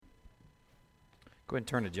Go ahead and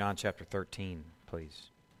turn to John chapter 13, please.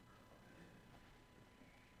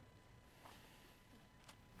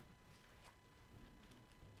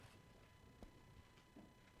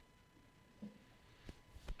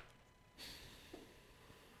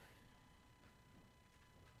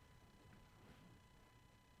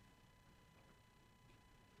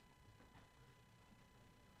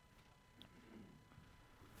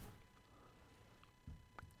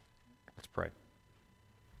 Let's pray.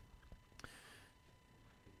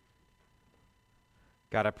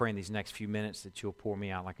 God, I pray in these next few minutes that you'll pour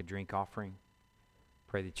me out like a drink offering.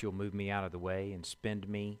 Pray that you'll move me out of the way and spend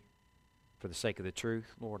me for the sake of the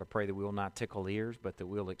truth. Lord, I pray that we will not tickle ears, but that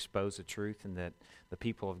we'll expose the truth and that the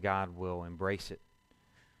people of God will embrace it,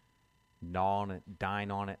 gnaw on it,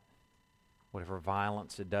 dine on it, whatever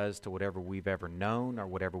violence it does to whatever we've ever known or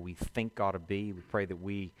whatever we think ought to be. We pray that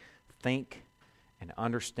we think and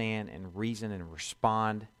understand and reason and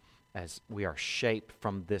respond as we are shaped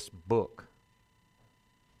from this book.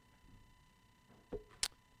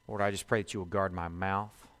 Lord, I just pray that you will guard my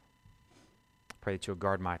mouth. Pray that you'll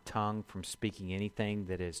guard my tongue from speaking anything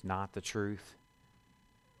that is not the truth.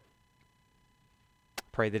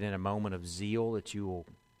 Pray that in a moment of zeal that you will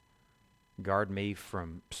guard me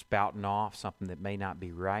from spouting off something that may not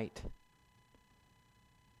be right.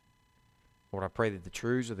 Lord, I pray that the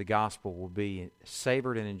truths of the gospel will be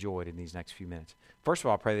savored and enjoyed in these next few minutes. First of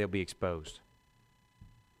all, I pray they'll be exposed.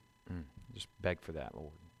 Just beg for that,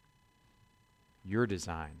 Lord. Your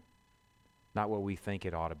design. Not what we think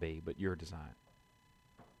it ought to be, but your design.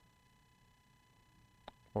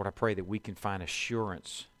 Lord, I pray that we can find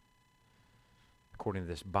assurance according to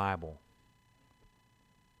this Bible.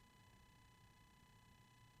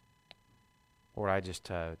 Lord, I just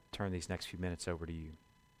turn these next few minutes over to you. In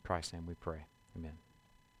Christ's name we pray. Amen.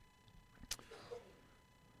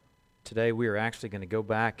 Today we are actually going to go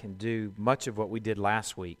back and do much of what we did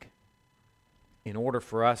last week in order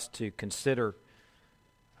for us to consider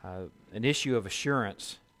an issue of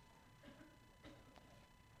assurance.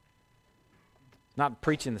 Not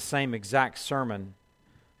preaching the same exact sermon,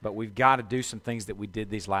 but we've got to do some things that we did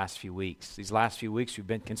these last few weeks. These last few weeks we've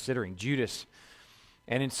been considering Judas.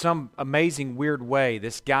 And in some amazing, weird way,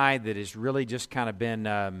 this guy that has really just kind of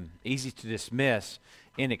been easy to dismiss,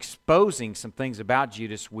 in exposing some things about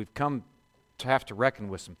Judas, we've come to have to reckon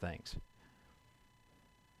with some things.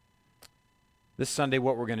 This Sunday,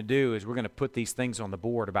 what we're going to do is we're going to put these things on the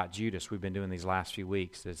board about Judas we've been doing these last few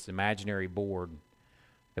weeks. This imaginary board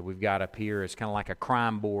that we've got up here. It's kind of like a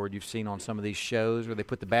crime board you've seen on some of these shows where they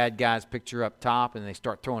put the bad guy's picture up top and they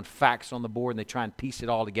start throwing facts on the board and they try and piece it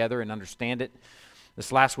all together and understand it.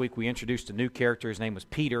 This last week, we introduced a new character. His name was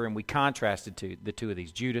Peter, and we contrasted the two of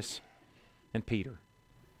these, Judas and Peter.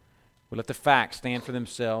 We let the facts stand for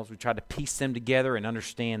themselves. We tried to piece them together and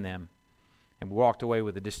understand them. And we walked away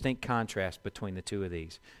with a distinct contrast between the two of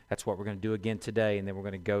these. That's what we're going to do again today, and then we're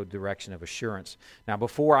going to go the direction of assurance. Now,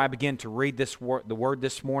 before I begin to read the word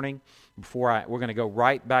this morning, we're going to go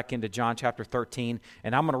right back into John chapter 13,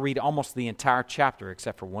 and I'm going to read almost the entire chapter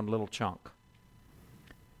except for one little chunk.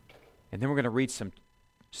 And then we're going to read some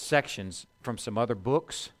sections from some other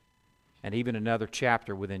books and even another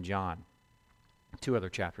chapter within John. 2 other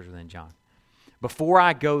chapters within John. Before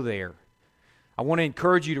I go there, I want to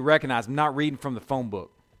encourage you to recognize I'm not reading from the phone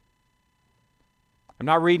book. I'm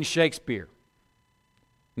not reading Shakespeare.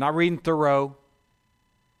 I'm not reading Thoreau.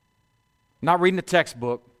 I'm not reading a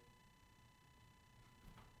textbook.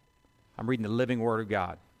 I'm reading the living Word of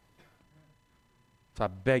God. So I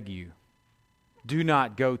beg you, do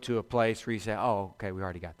not go to a place where you say, oh, okay, we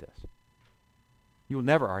already got this. You will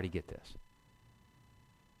never already get this.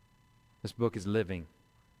 This book is living.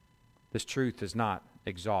 This truth does not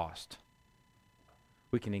exhaust.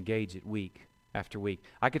 We can engage it week after week.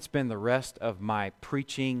 I could spend the rest of my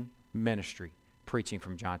preaching ministry preaching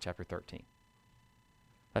from John chapter 13.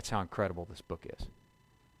 That's how incredible this book is.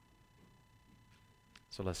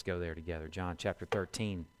 So let's go there together. John chapter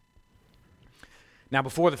 13. Now,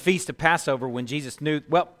 before the feast of Passover, when Jesus knew...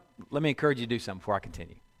 Well, let me encourage you to do something before I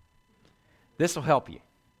continue. This will help you.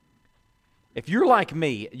 If you're like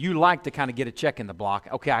me, you like to kind of get a check in the block.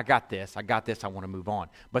 Okay, I got this, I want to move on.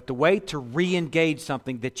 But the way to re-engage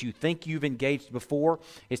something that you think you've engaged before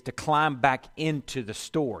is to climb back into the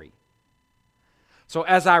story. So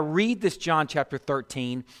as I read this John chapter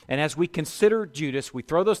 13, and as we consider Judas, we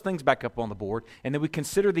throw those things back up on the board, and then we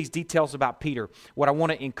consider these details about Peter. What I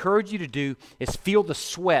want to encourage you to do is feel the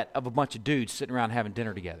sweat of a bunch of dudes sitting around having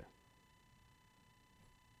dinner together.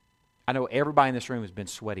 I know everybody in this room has been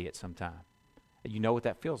sweaty at some time. You know what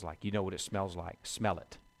that feels like. You know what it smells like. Smell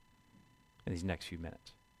it in these next few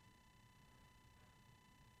minutes.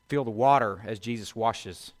 Feel the water as Jesus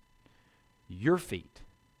washes your feet.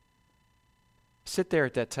 Sit there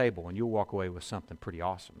at that table and you'll walk away with something pretty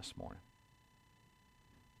awesome this morning.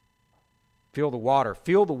 Feel the water.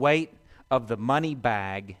 Feel the weight of the money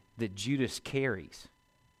bag that Judas carries.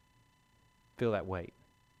 Feel that weight.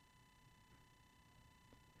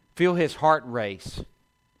 Feel his heart race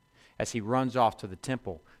as he runs off to the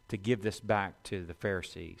temple to give this back to the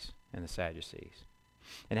Pharisees and the Sadducees.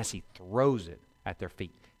 And as he throws it at their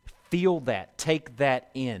feet, feel that. Take that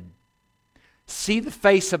in. See the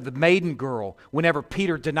face of the maiden girl whenever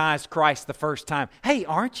Peter denies Christ the first time. Hey,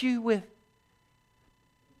 aren't you with...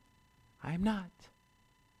 I am not.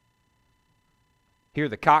 Hear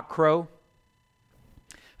the cock crow.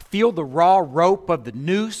 Feel the raw rope of the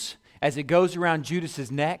noose as it goes around Judas's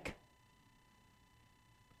neck.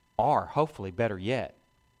 Or, hopefully better yet,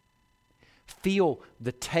 feel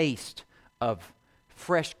the taste of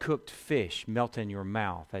fresh cooked fish melt in your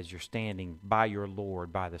mouth as you're standing by your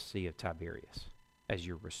Lord by the Sea of Tiberias, as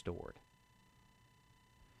you're restored.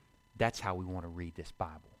 That's how we want to read this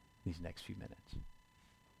Bible these next few minutes.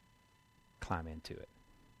 Climb into it.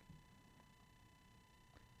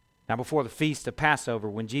 Now, before the feast of Passover,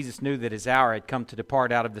 when Jesus knew that his hour had come to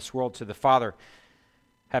depart out of this world to the Father,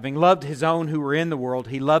 having loved his own who were in the world,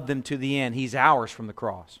 he loved them to the end. He's hours from the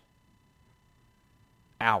cross.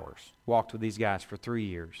 Hours. Walked with these guys for 3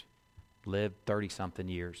 years. Lived 30-something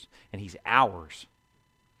years. And he's hours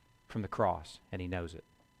from the cross, and he knows it.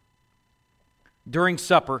 During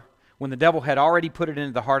supper, when the devil had already put it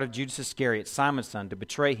into the heart of Judas Iscariot, Simon's son, to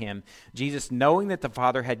betray him, Jesus, knowing that the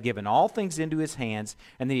Father had given all things into his hands,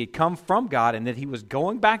 and that he had come from God, and that he was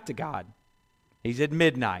going back to God, he's at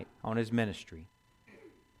midnight on his ministry.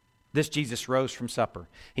 This Jesus rose from supper.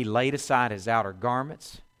 He laid aside his outer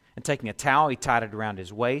garments, and taking a towel, he tied it around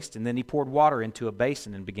his waist, and then he poured water into a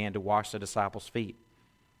basin and began to wash the disciples' feet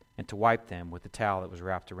and to wipe them with the towel that was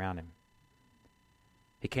wrapped around him.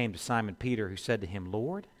 He came to Simon Peter, who said to him,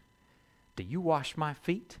 Lord, do you wash my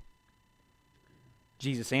feet?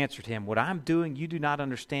 Jesus answered him, what I'm doing you do not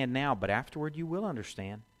understand now, but afterward you will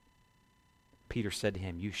understand. Peter said to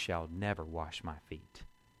him, you shall never wash my feet.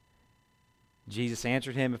 Jesus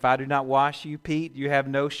answered him, if I do not wash you, Pete, you have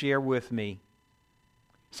no share with me.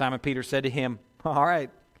 Simon Peter said to him, all right,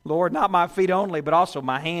 Lord, not my feet only, but also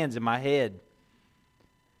my hands and my head.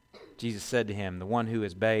 Jesus said to him, the one who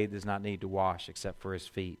is bathed does not need to wash except for his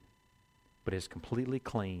feet, but is completely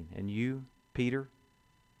clean. And you, Peter,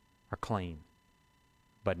 are clean,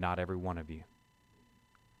 but not every one of you.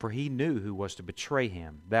 For he knew who was to betray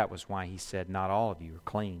him. That was why he said, not all of you are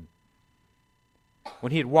clean.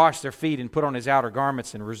 When he had washed their feet and put on his outer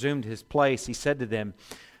garments and resumed his place, he said to them,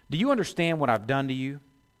 do you understand what I've done to you?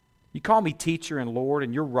 You call me teacher and Lord,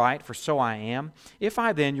 and you're right, for so I am. If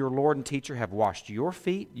I then, your Lord and teacher, have washed your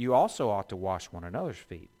feet, you also ought to wash one another's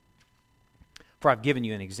feet. For I've given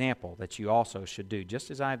you an example that you also should do, just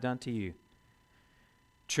as I have done to you.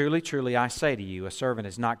 Truly, truly, I say to you, a servant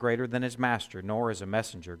is not greater than his master, nor is a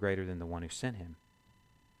messenger greater than the one who sent him.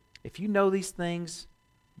 If you know these things,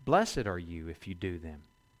 blessed are you if you do them.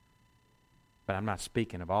 But I'm not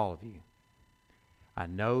speaking of all of you. I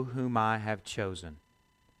know whom I have chosen.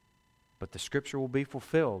 But the scripture will be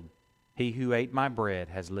fulfilled. He who ate my bread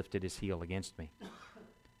has lifted his heel against me.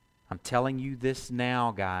 I'm telling you this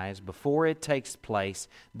now, guys, before it takes place,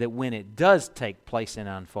 that when it does take place and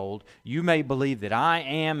unfold, you may believe that I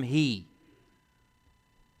am he.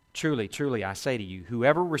 Truly, truly, I say to you,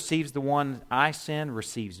 whoever receives the one I send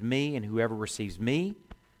receives me, and whoever receives me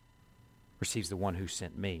receives the one who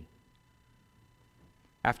sent me.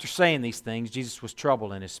 After saying these things, Jesus was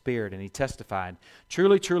troubled in his spirit, and he testified,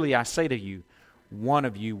 truly, truly, I say to you, one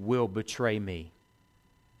of you will betray me.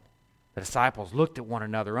 The disciples looked at one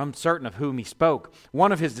another, uncertain of whom he spoke.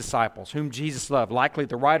 One of his disciples, whom Jesus loved, likely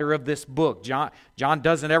the writer of this book, John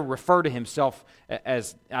doesn't ever refer to himself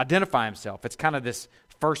as, identify himself. It's kind of this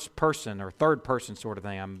first person or third person sort of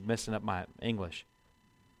thing. I'm messing up my English.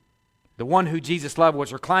 The one who Jesus loved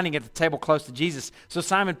was reclining at the table close to Jesus. So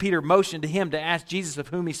Simon Peter motioned to him to ask Jesus of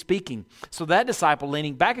whom he's speaking. So that disciple,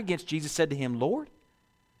 leaning back against Jesus, said to him, Lord,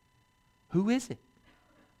 who is it?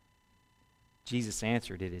 Jesus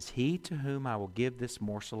answered, it is he to whom I will give this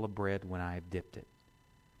morsel of bread when I have dipped it.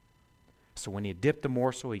 So when he had dipped the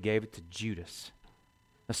morsel, he gave it to Judas,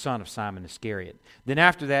 the son of Simon Iscariot. Then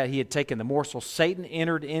after that he had taken the morsel, Satan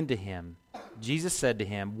entered into him. Jesus said to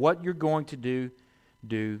him, what you're going to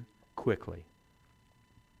do quickly.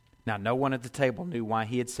 Now, no one at the table knew why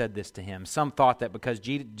he had said this to him. Some thought that because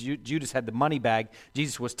Judas had the money bag,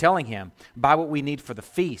 Jesus was telling him, buy what we need for the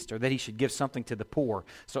feast, or that he should give something to the poor.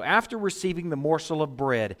 So after receiving the morsel of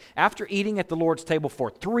bread, after eating at the Lord's table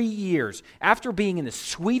for 3 years, after being in the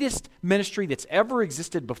sweetest ministry that's ever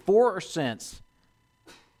existed before or since,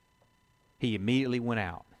 he immediately went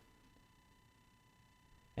out.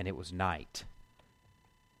 And it was night.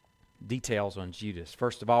 Details on Judas.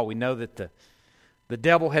 First of all, we know that the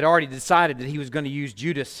devil had already decided that he was going to use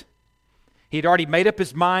Judas. He had already made up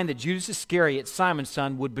his mind that Judas Iscariot, Simon's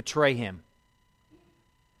son, would betray him.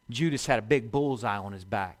 Judas had a big bullseye on his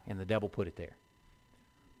back, and the devil put it there.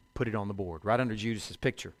 Put it on the board, right under Judas's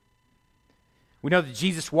picture. We know that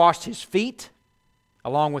Jesus washed his feet,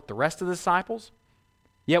 along with the rest of the disciples.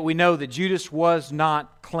 Yet we know that Judas was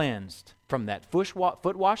not cleansed from that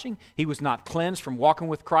foot washing. He was not cleansed from walking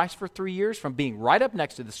with Christ for 3 years, from being right up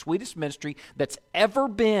next to the sweetest ministry that's ever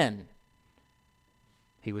been.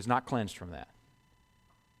 He was not cleansed from that.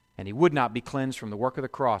 And he would not be cleansed from the work of the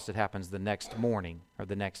cross that happens the next morning or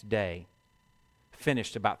the next day,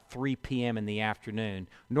 finished about 3 p.m. in the afternoon,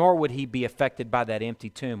 nor would he be affected by that empty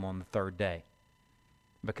tomb on the third day,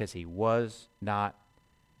 because he was not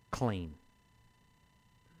clean.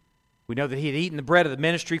 We know that he had eaten the bread of the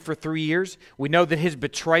ministry for 3 years. We know that his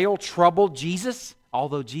betrayal troubled Jesus,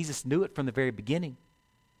 although Jesus knew it from the very beginning.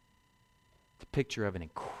 It's a picture of an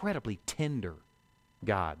incredibly tender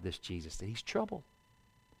God, this Jesus, that he's troubled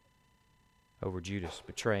over Judas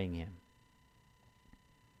betraying him.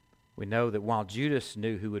 We know that while Judas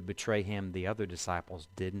knew who would betray him, the other disciples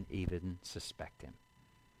didn't even suspect him.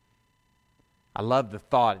 I love the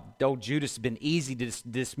thought, though Judas has been easy to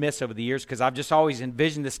dismiss over the years, because I've just always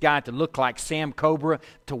envisioned this guy to look like Sam Cobra,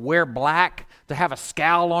 to wear black, to have a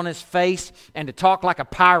scowl on his face, and to talk like a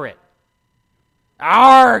pirate.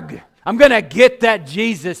 Arg! I'm going to get that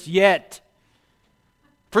Jesus yet.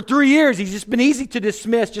 For 3 years, he's just been easy to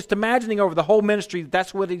dismiss, just imagining over the whole ministry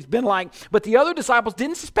that's what he's been like. But the other disciples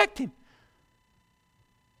didn't suspect him.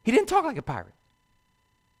 He didn't talk like a pirate.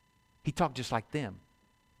 He talked just like them.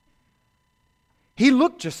 He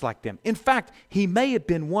looked just like them. In fact, he may have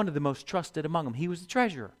been one of the most trusted among them. He was the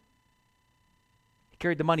treasurer. He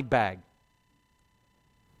carried the money bag.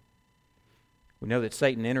 We know that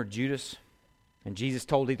Satan entered Judas, and Jesus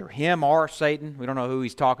told either him or Satan, we don't know who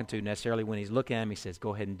he's talking to necessarily, when he's looking at him, he says,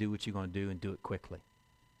 go ahead and do what you're going to do and do it quickly.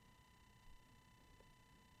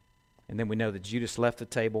 And then we know that Judas left the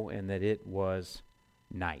table and that it was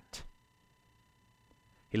night.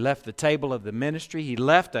 He left the table of the ministry. He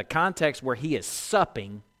left a context where he is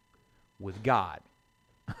supping with God.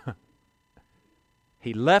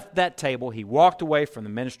 He left that table. He walked away from the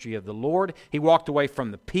ministry of the Lord. He walked away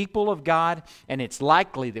from the people of God. And it's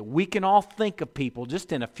likely that we can all think of people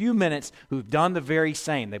just in a few minutes who've done the very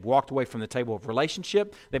same. They've walked away from the table of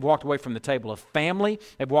relationship. They've walked away from the table of family.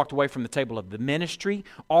 They've walked away from the table of the ministry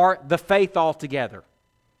or the faith altogether.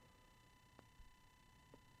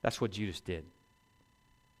 That's what Judas did.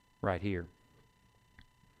 Right here.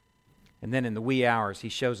 And then in the wee hours, he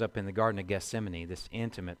shows up in the Garden of Gethsemane, this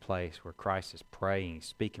intimate place where Christ is praying, he's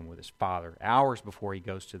speaking with his Father, hours before he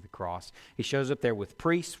goes to the cross. He shows up there with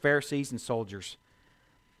priests, Pharisees, and soldiers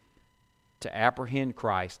to apprehend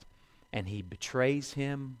Christ, and he betrays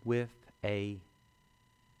him with a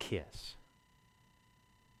kiss.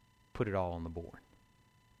 Put it all on the board.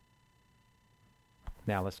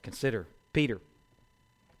 Now let's consider Peter.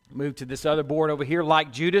 Move to this other board over here.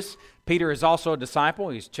 Like Judas, Peter is also a disciple.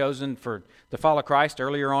 He's chosen to follow Christ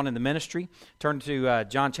earlier on in the ministry. Turn to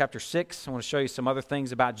John chapter 6. I want to show you some other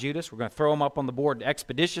things about Judas. We're going to throw them up on the board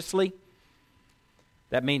expeditiously.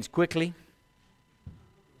 That means quickly.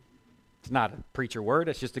 It's not a preacher word.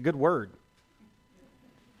 It's just a good word.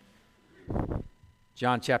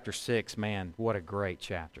 John chapter 6, man, what a great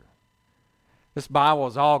chapter. This Bible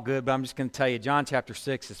is all good, but I'm just going to tell you, John chapter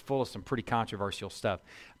 6 is full of some pretty controversial stuff.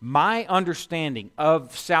 My understanding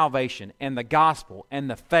of salvation and the gospel and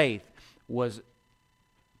the faith was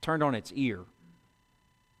turned on its ear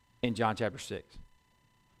in John chapter 6.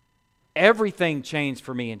 Everything changed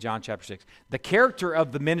for me in John chapter 6. The character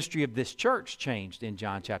of the ministry of this church changed in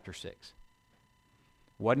John chapter 6.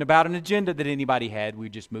 It wasn't about an agenda that anybody had. We were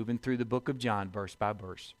just moving through the book of John verse by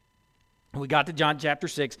verse. We got to John chapter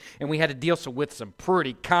 6, and we had to deal with some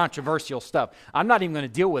pretty controversial stuff. I'm not even going to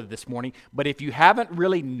deal with it this morning, but if you haven't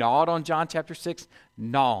really gnawed on John chapter 6,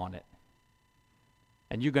 gnaw on it.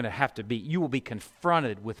 And you're going to have to you will be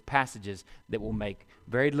confronted with passages that will make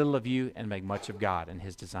very little of you and make much of God and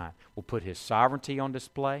His design. Will put His sovereignty on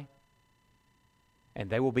display, and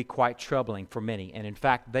they will be quite troubling for many. And in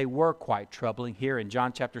fact, they were quite troubling here in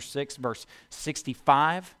John chapter 6, verse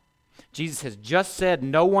 65. Jesus has just said,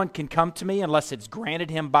 no one can come to me unless it's granted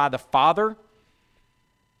him by the Father.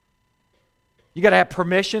 You got to have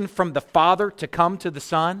permission from the Father to come to the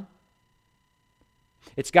Son.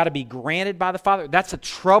 It's got to be granted by the Father. That's a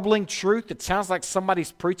troubling truth. It sounds like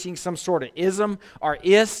somebody's preaching some sort of ism or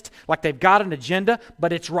ist, like they've got an agenda,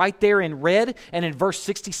 but it's right there in red. And in verse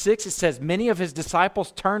 66, it says, many of his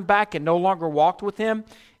disciples turned back and no longer walked with him.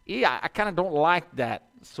 Yeah, I kind of don't like that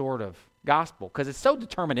sort of gospel because it's so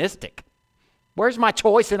deterministic. Where's my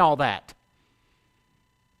choice in all that?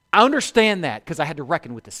 I understand that because I had to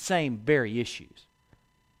reckon with the same very issues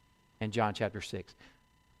in John chapter 6.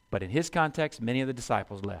 But in his context, many of the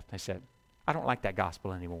disciples left. They said, I don't like that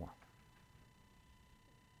gospel anymore.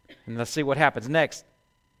 And let's see what happens next.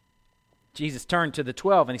 Jesus turned to the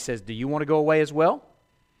 12 and he says, do you want to go away as well?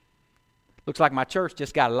 Looks like my church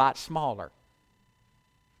just got a lot smaller.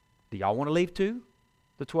 Do y'all want to leave too?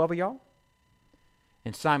 The 12 of y'all?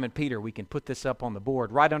 And Simon Peter, we can put this up on the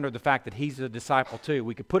board right under the fact that he's a disciple too.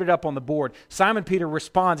 We could put it up on the board. Simon Peter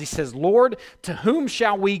responds. He says, Lord, to whom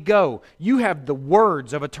shall we go? You have the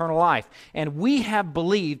words of eternal life. And we have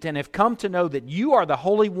believed and have come to know that you are the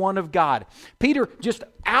Holy One of God. Peter, just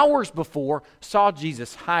hours before, saw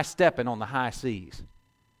Jesus high-stepping on the high seas.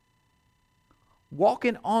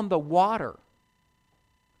 Walking on the water.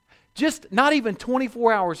 Just not even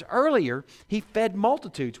 24 hours earlier, he fed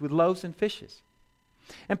multitudes with loaves and fishes.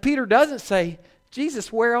 And Peter doesn't say,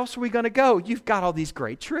 Jesus, where else are we going to go? You've got all these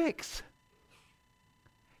great tricks.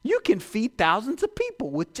 You can feed thousands of people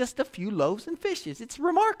with just a few loaves and fishes. It's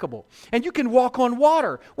remarkable. And you can walk on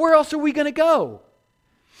water. Where else are we going to go?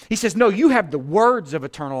 He says, no, you have the words of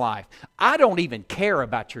eternal life. I don't even care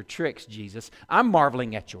about your tricks, Jesus. I'm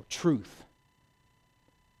marveling at your truth.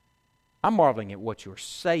 I'm marveling at what you're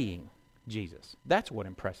saying, Jesus. That's what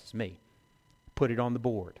impresses me. Put it on the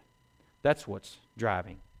board. That's what's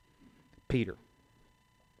driving Peter.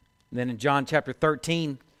 And then in John chapter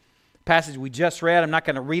 13, passage we just read, I'm not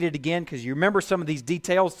going to read it again because you remember some of these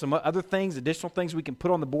details, some other things, additional things we can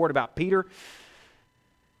put on the board about Peter,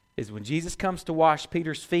 is when Jesus comes to wash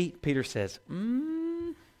Peter's feet, Peter says,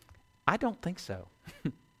 I don't think so.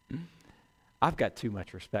 I've got too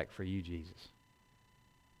much respect for you, Jesus.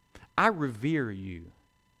 I revere you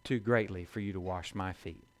too greatly for you to wash my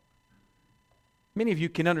feet. Many of you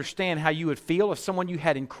can understand how you would feel if someone you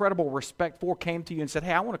had incredible respect for came to you and said,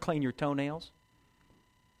 hey, I want to clean your toenails.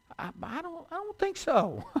 I don't think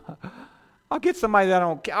so. I'll get somebody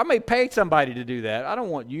I may pay somebody to do that. I don't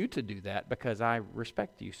want you to do that because I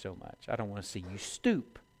respect you so much. I don't want to see you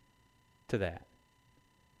stoop to that.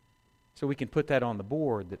 So we can put that on the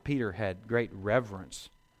board that Peter had great reverence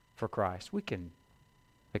for Christ. We can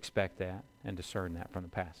expect that and discern that from the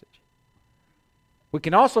passage. We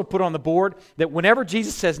can also put on the board that whenever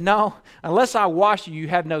Jesus says, no, unless I wash you, you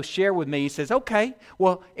have no share with me. He says, okay,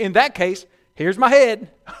 well, in that case, here's my head.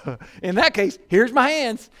 In that case, here's my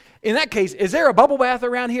hands. In that case, is there a bubble bath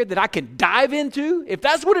around here that I can dive into? If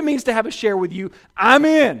that's what it means to have a share with you, I'm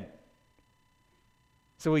in.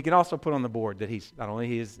 So we can also put on the board that he's not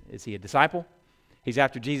only is he a disciple, he's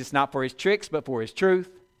after Jesus not for his tricks, but for his truth.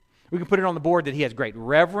 We can put it on the board that he has great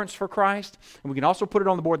reverence for Christ. And we can also put it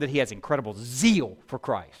on the board that he has incredible zeal for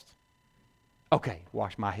Christ. Okay,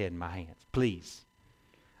 wash my head and my hands, please.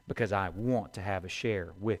 Because I want to have a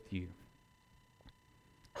share with you.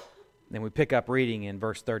 Then we pick up reading in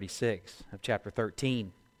verse 36 of chapter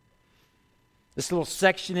 13. This little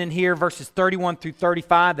section in here, verses 31 through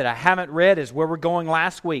 35, that I haven't read is where we're going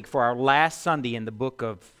last week for our last Sunday in the book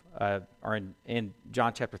of, in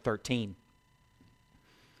John chapter 13.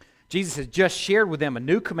 Jesus has just shared with them a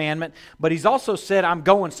new commandment, but he's also said, I'm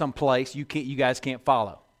going someplace you guys can't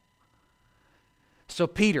follow. So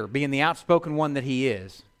Peter, being the outspoken one that he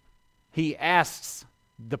is, he asks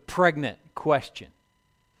the pregnant question.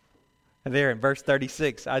 There in verse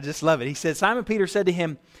 36, I just love it. He said, Simon Peter said to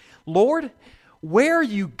him, Lord, where are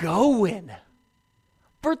you going?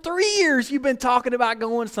 For 3 years you've been talking about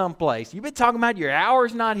going someplace. You've been talking about your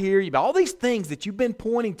hour's not here. You've all these things that you've been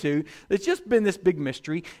pointing to. It's just been this big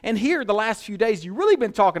mystery. And here the last few days you've really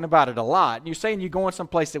been talking about it a lot. And you're saying you're going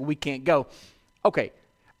someplace that we can't go. Okay,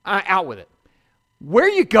 out with it. Where are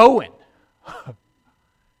you going?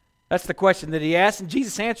 That's the question that he asked. And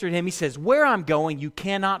Jesus answered him. He says, where I'm going you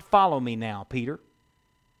cannot follow me now, Peter.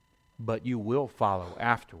 But you will follow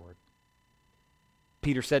afterward.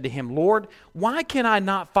 Peter said to him, Lord, why can I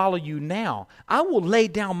not follow you now? I will lay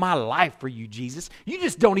down my life for you, Jesus. You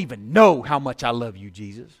just don't even know how much I love you,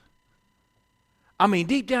 Jesus. I mean,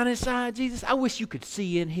 deep down inside, Jesus, I wish you could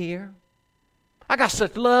see in here. I got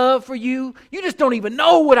such love for you. You just don't even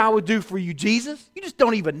know what I would do for you, Jesus. You just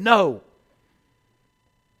don't even know.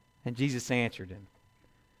 And Jesus answered him.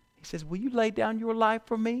 He says, will you lay down your life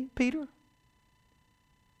for me, Peter?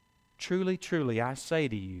 Truly, truly, I say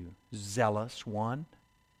to you, zealous one,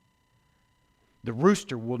 the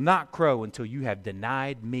rooster will not crow until you have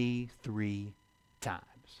denied me 3 times.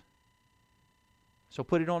 So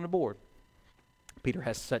put it on the board. Peter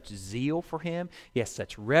has such zeal for him. He has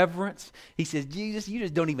such reverence. He says, Jesus, you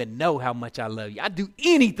just don't even know how much I love you. I'd do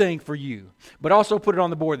anything for you. But also put it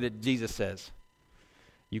on the board that Jesus says,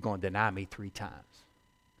 you're going to deny me 3 times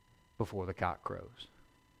before the cock crows.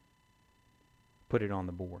 Put it on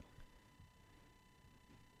the board.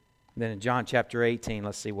 Then in John chapter 18,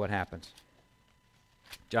 let's see what happens.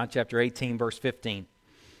 John chapter 18, verse 15.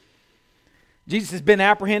 Jesus has been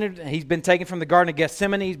apprehended. He's been taken from the Garden of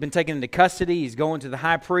Gethsemane. He's been taken into custody. He's going to the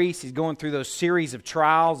high priest. He's going through those series of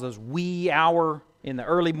trials, those wee hour in the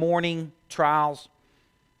early morning trials.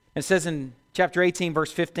 It says in chapter 18,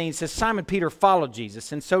 verse 15, it says, Simon Peter followed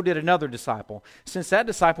Jesus, and so did another disciple. Since that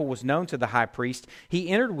disciple was known to the high priest, he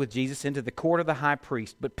entered with Jesus into the court of the high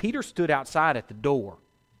priest. But Peter stood outside at the door.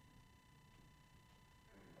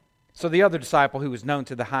 So the other disciple, who was known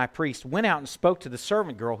to the high priest, went out and spoke to the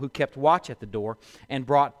servant girl who kept watch at the door and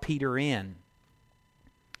brought Peter in.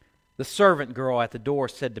 The servant girl at the door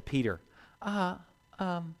said to Peter,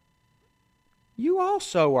 you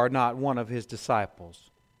also are not one of his disciples,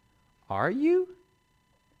 are you?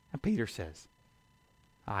 And Peter says,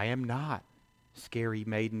 I am not, scary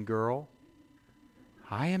maiden girl.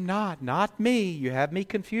 I am not me. You have me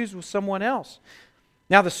confused with someone else.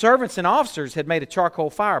 Now the servants and officers had made a charcoal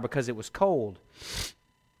fire because it was cold.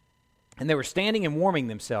 And they were standing and warming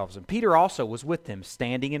themselves. And Peter also was with them,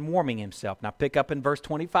 standing and warming himself. Now pick up in verse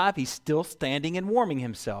 25. He's still standing and warming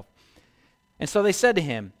himself. And so they said to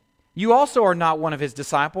him, you also are not one of his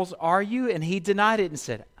disciples, are you? And he denied it and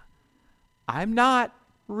said, I'm not,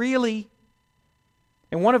 really.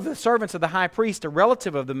 And one of the servants of the high priest, a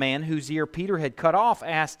relative of the man whose ear Peter had cut off,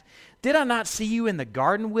 asked, did I not see you in the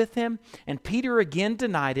garden with him? And Peter again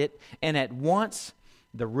denied it, and at once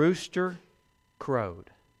the rooster crowed.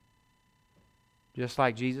 Just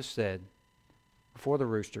like Jesus said, before the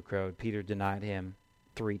rooster crowed, Peter denied him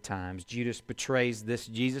 3 times. Judas betrays this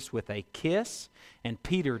Jesus with a kiss, and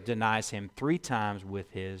Peter denies him 3 times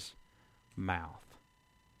with his mouth.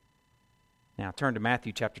 Now turn to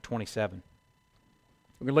Matthew chapter 27.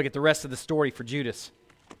 We're going to look at the rest of the story for Judas.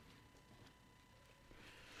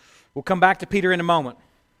 We'll come back to Peter in a moment.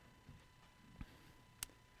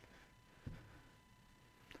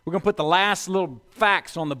 We're going to put the last little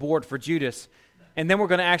facts on the board for Judas, and then we're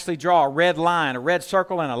going to actually draw a red line, a red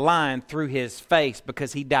circle and a line through his face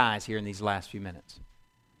because he dies here in these last few minutes.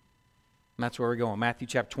 And that's where we're going. Matthew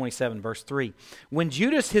chapter 27, verse 3. When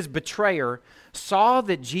Judas, his betrayer, saw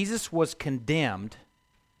that Jesus was condemned,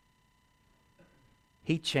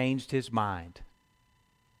 he changed his mind.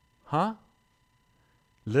 Huh?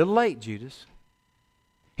 Little late, Judas.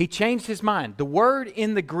 He changed his mind. The word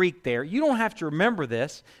in the Greek there, you don't have to remember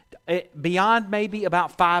this beyond maybe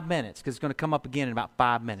about 5 minutes, because it's going to come up again in about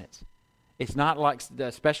 5 minutes. It's not like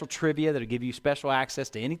the special trivia that will give you special access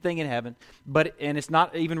to anything in heaven, and it's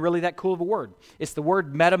not even really that cool of a word. It's the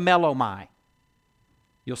word metamelomai.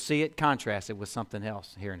 You'll see it contrasted with something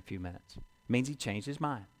else here in a few minutes. It means he changed his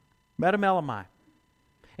mind. Metamelomai.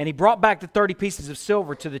 And he brought back the 30 pieces of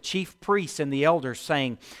silver to the chief priests and the elders,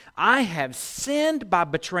 saying, I have sinned by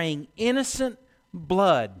betraying innocent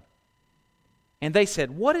blood. And they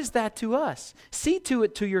said, what is that to us? See to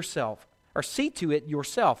it yourself.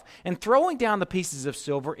 And throwing down the pieces of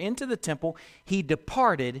silver into the temple, he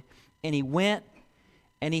departed, and he went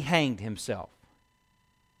and he hanged himself.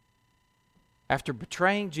 After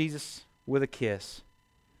betraying Jesus with a kiss,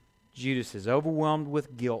 Judas is overwhelmed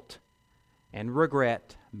with guilt and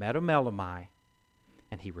regret, metamelomai,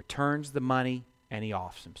 and he returns the money and he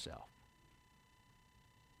offs himself.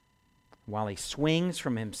 While he swings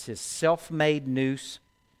from his self-made noose,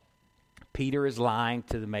 Peter is lying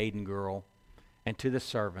to the maiden girl and to the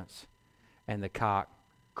servants, and the cock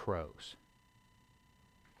crows.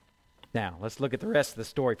 Now, let's look at the rest of the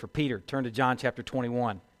story for Peter. Turn to John chapter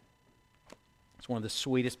 21. It's one of the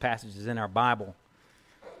sweetest passages in our Bible.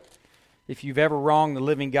 If you've ever wronged the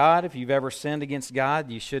living God, if you've ever sinned against God,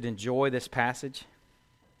 you should enjoy this passage.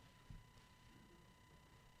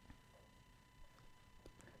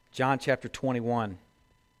 John chapter 21,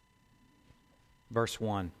 verse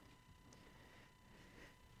 1.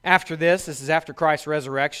 After this is after Christ's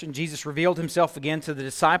resurrection, Jesus revealed himself again to the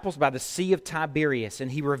disciples by the Sea of Tiberias,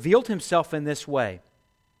 and he revealed himself in this way.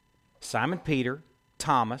 Simon Peter,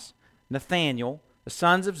 Thomas, Nathanael, the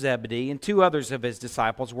sons of Zebedee, and 2 others of his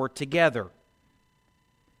disciples were together.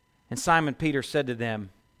 And Simon Peter said to them,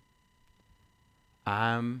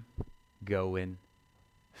 I'm going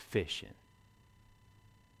fishing.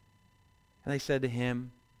 And they said to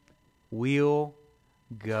him, we'll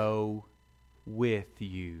go with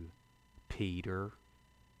you, Peter.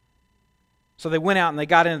 So they went out and they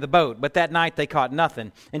got into the boat, but that night they caught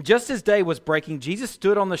nothing. And just as day was breaking, Jesus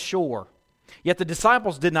stood on the shore. Yet the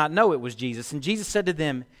disciples did not know it was Jesus. And Jesus said to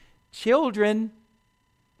them, children,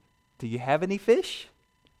 do you have any fish?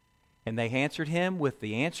 And they answered him with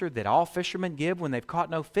the answer that all fishermen give when they've caught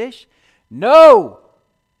no fish, no!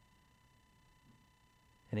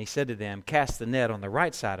 And he said to them, cast the net on the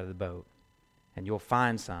right side of the boat, and you'll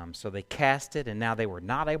find some. So they cast it, and now they were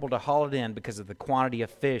not able to haul it in because of the quantity of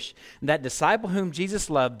fish. And that disciple whom Jesus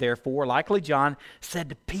loved, therefore, likely John, said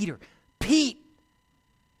to Peter, Pete,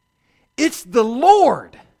 it's the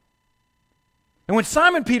Lord. And when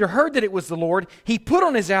Simon Peter heard that it was the Lord, he put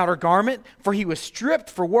on his outer garment, for he was stripped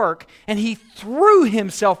for work, and he threw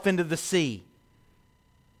himself into the sea.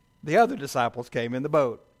 The other disciples came in the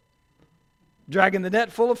boat, dragging the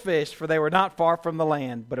net full of fish, for they were not far from the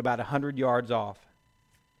land, but about 100 yards off.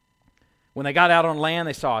 When they got out on land,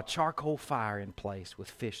 they saw a charcoal fire in place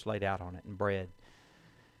with fish laid out on it and bread.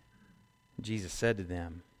 Jesus said to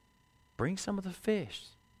them, bring some of the fish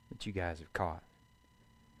that you guys have caught.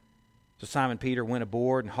 So Simon Peter went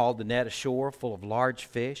aboard and hauled the net ashore full of large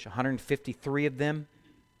fish, 153 of them.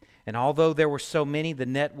 And although there were so many, the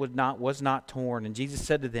net was not torn. And Jesus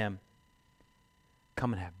said to them,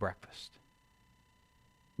 come and have breakfast.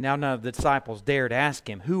 Now none of the disciples dared ask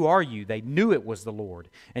him, who are you? They knew it was the Lord.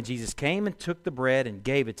 And Jesus came and took the bread and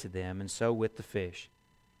gave it to them, and so with the fish.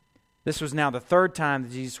 This was now the third time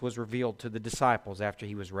that Jesus was revealed to the disciples after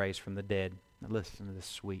he was raised from the dead. Now listen to this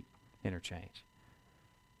sweet interchange.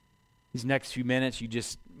 These next few minutes,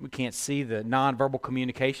 we can't see the nonverbal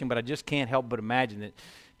communication, but I just can't help but imagine that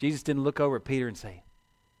Jesus didn't look over at Peter and say,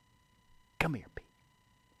 come here, Pete.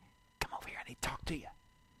 Come over here, I need to talk to you.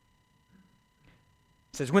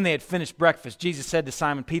 It says, when they had finished breakfast, Jesus said to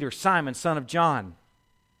Simon Peter, Simon, son of John,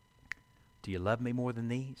 do you love me more than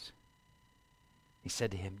these? He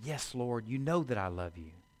said to him, yes, Lord, you know that I love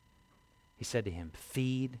you. He said to him,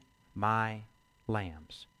 feed my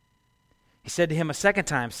lambs. He said to him a second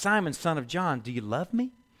time, Simon, son of John, do you love me?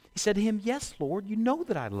 He said to him, yes, Lord, you know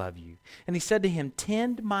that I love you. And he said to him,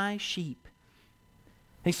 tend my sheep.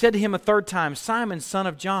 And he said to him a third time, Simon, son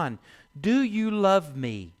of John, do you love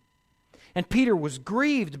me? And Peter was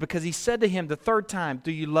grieved because he said to him the third time,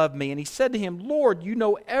 do you love me? And he said to him, Lord, you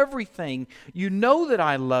know everything. You know that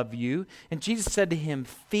I love you. And Jesus said to him,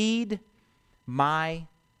 feed my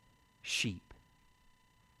sheep.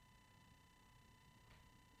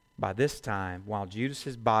 By this time, while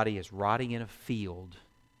Judas's body is rotting in a field,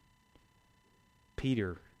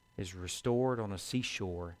 Peter is restored on a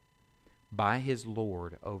seashore by his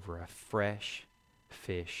Lord over a fresh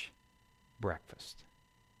fish breakfast.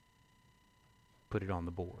 Put it on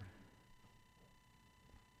the board.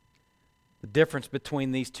 The difference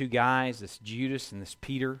between these two guys, this Judas and this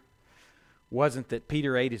Peter, wasn't that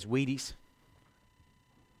Peter ate his Wheaties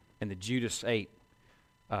and that Judas ate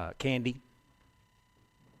candy.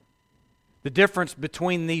 The difference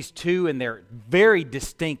between these two and their very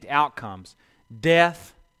distinct outcomes,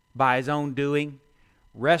 death by his own doing,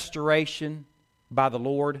 restoration by the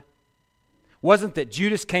Lord, wasn't that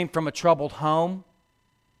Judas came from a troubled home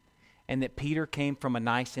and that Peter came from a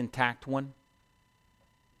nice intact one.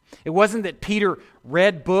 It wasn't that Peter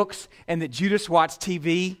read books and that Judas watched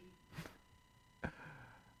TV.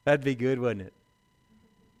 That'd be good, wouldn't it?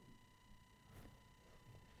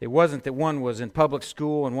 It wasn't that one was in public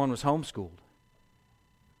school and one was homeschooled.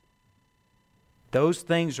 Those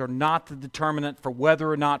things are not the determinant for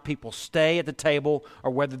whether or not people stay at the table or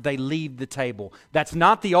whether they leave the table. That's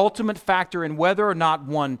not the ultimate factor in whether or not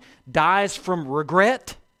one dies from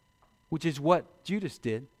regret, which is what Judas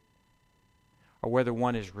did, or whether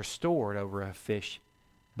one is restored over a fish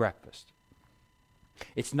breakfast.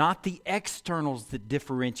 It's not the externals that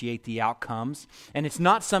differentiate the outcomes, and it's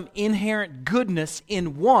not some inherent goodness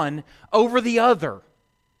in one over the other.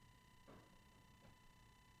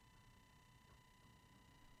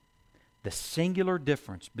 The singular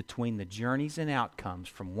difference between the journeys and outcomes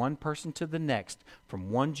from one person to the next, from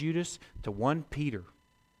one Judas to one Peter,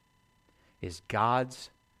 is God's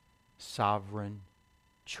sovereign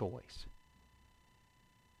choice.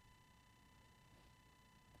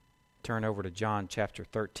 Turn over to John chapter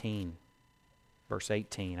 13, verse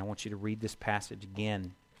 18. I want you to read this passage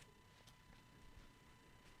again.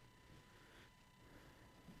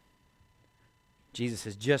 Jesus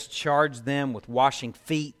has just charged them with washing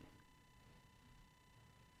feet.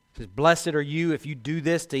 He says, blessed are you if you do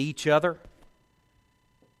this to each other.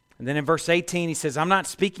 And then in verse 18 he says, I'm not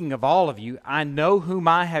speaking of all of you. I know whom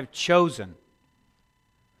I have chosen.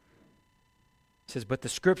 He says, but the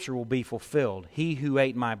scripture will be fulfilled. He who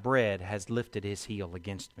ate my bread has lifted his heel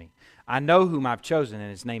against me. I know whom I've chosen,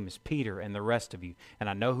 and his name is Peter, and the rest of you. And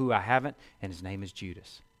I know who I haven't, and his name is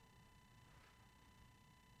Judas.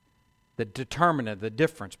 The determinant, the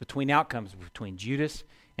difference between outcomes between Judas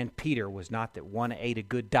and Peter was not that one ate a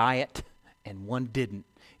good diet and one didn't.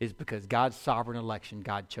 It's because God's sovereign election,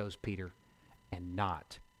 God chose Peter and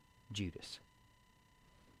not Judas.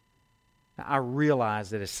 Now, I realize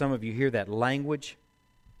that as some of you hear that language,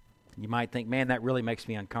 you might think, man, that really makes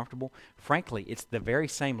me uncomfortable. Frankly, it's the very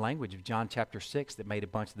same language of John chapter 6 that made a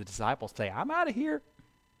bunch of the disciples say, I'm out of here.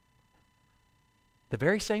 The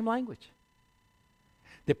very same language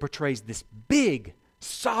that portrays this big,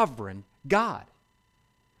 sovereign God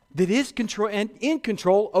that is control and in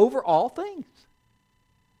control over all things.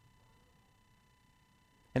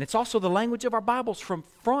 And it's also the language of our Bibles from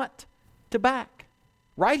front to back.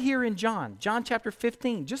 Right here in John chapter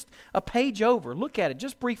 15, just a page over. Look at it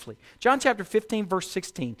just briefly. John chapter 15, verse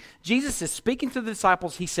 16. Jesus is speaking to the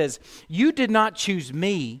disciples. He says, you did not choose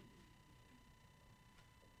me.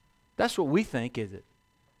 That's what we think, is it?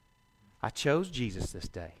 I chose Jesus this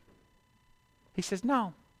day. He says,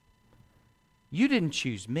 no. You didn't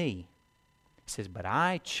choose me. He says, but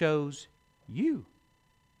I chose you.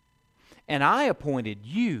 And I appointed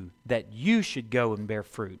you that you should go and bear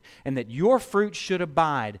fruit, and that your fruit should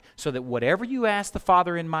abide, so that whatever you ask the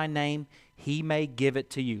Father in my name, he may give it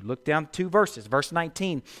to you. Look down 2 verses. Verse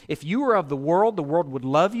 19. If you were of the world would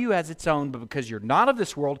love you as its own, but because you're not of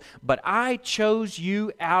this world, but I chose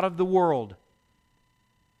you out of the world.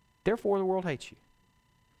 Therefore, the world hates you.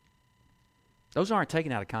 Those aren't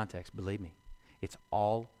taken out of context, believe me. It's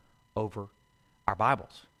all over our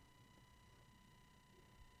Bibles.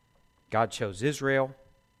 God chose Israel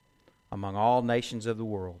among all nations of the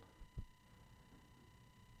world.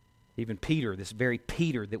 Even Peter, this very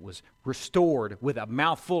Peter that was restored with a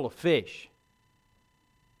mouthful of fish,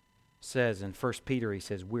 says in 1 Peter, he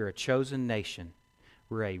says, we're a chosen nation.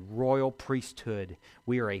 We're a royal priesthood.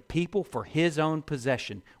 We are a people for his own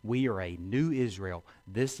possession. We are a new Israel.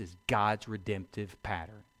 This is God's redemptive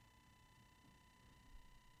pattern.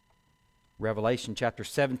 Revelation chapter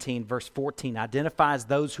 17, verse 14 identifies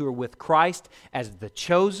those who are with Christ as the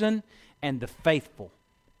chosen and the faithful.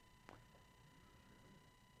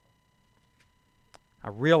 I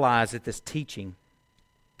realize that this teaching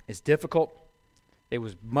is difficult. It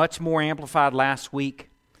was much more amplified last week.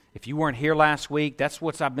 If you weren't here last week, that's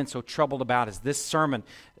what I've been so troubled about, is this sermon.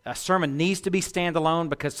 A sermon needs to be standalone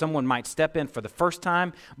because someone might step in for the first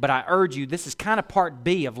time, but I urge you, this is kind of part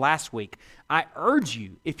B of last week. I urge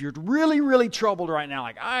you, if you're really, really troubled right now,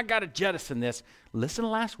 like, I got to jettison this, listen to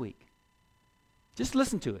last week. Just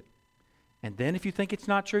listen to it. And then if you think it's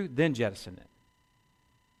not true, then jettison it.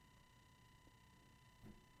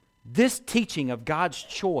 This teaching of God's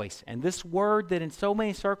choice, and this word that in so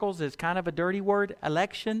many circles is kind of a dirty word,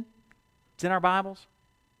 election, it's in our Bibles,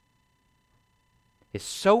 is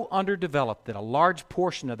so underdeveloped that a large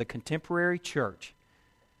portion of the contemporary church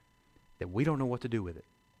that we don't know what to do with it.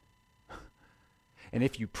 And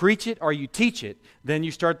if you preach it or you teach it, then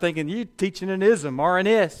you start thinking you're teaching an ism or an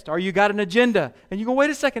ist, or you got an agenda. And you go, wait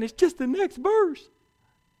a second, it's just the next verse.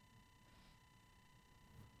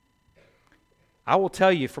 I will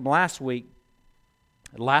tell you from last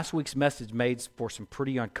week's message made for some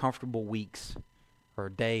pretty uncomfortable weeks or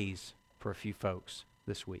days for a few folks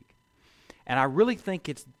this week. And I really think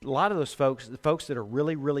it's a lot of those folks, the folks that are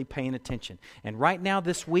really, really paying attention. And right now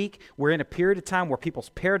this week, we're in a period of time where people's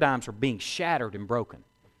paradigms are being shattered and broken.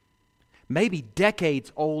 Maybe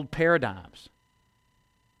decades-old paradigms.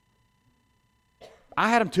 I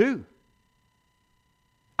had them too.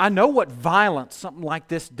 I know what violence something like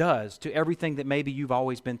this does to everything that maybe you've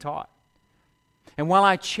always been taught. And while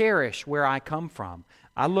I cherish where I come from,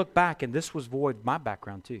 I look back and this was void of my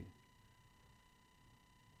background too.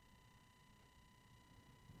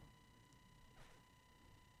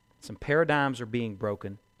 Some paradigms are being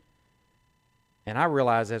broken. And I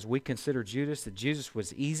realize as we consider Judas, that Jesus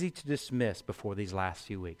was easy to dismiss before these last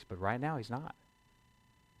few weeks. But right now, he's not.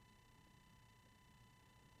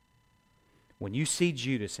 When you see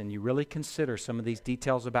Judas and you really consider some of these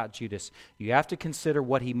details about Judas, you have to consider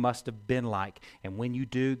what he must have been like. And when you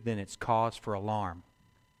do, then it's cause for alarm.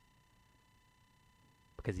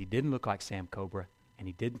 Because he didn't look like Sam Cobra, and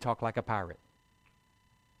he didn't talk like a pirate.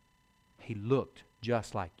 He looked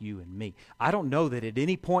just like you and me. I don't know that at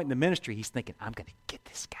any point in the ministry he's thinking, I'm going to get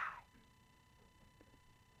this guy.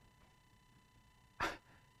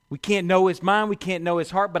 We can't know his mind, we can't know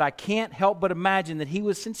his heart, but I can't help but imagine that he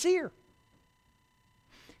was sincere.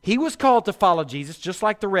 He was called to follow Jesus just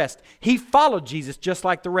like the rest. He followed Jesus just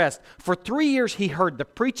like the rest. For 3 years he heard the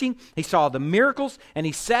preaching, he saw the miracles, and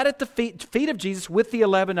he sat at the feet of Jesus with the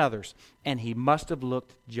 11 others. And he must have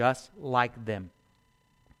looked just like them.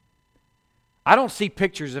 I don't see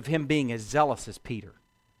pictures of him being as zealous as Peter.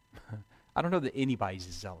 I don't know that anybody's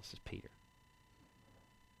as zealous as Peter.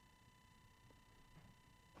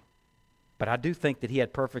 But I do think that he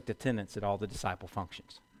had perfect attendance at all the disciple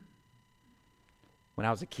functions. When I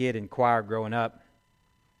was a kid in choir growing up,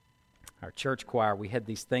 our church choir, we had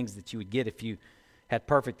these things that you would get if you had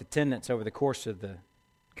perfect attendance over the course of the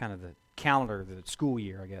kind of the calendar, the school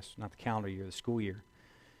year, I guess. Not the calendar year, the school year.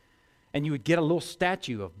 And you would get a little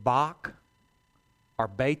statue of Bach or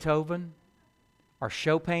Beethoven or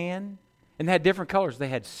Chopin. And they had different colors. They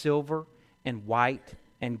had silver and white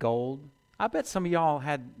and gold. I bet some of y'all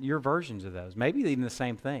had your versions of those. Maybe even the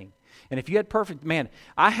same thing. And if you had perfect, man,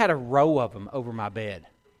 I had a row of them over my bed.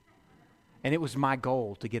 And it was my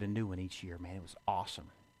goal to get a new one each year, man. It was awesome.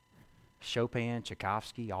 Chopin,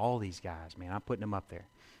 Tchaikovsky, all these guys, man. I'm putting them up there.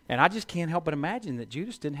 And I just can't help but imagine that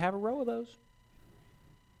Judas didn't have a row of those.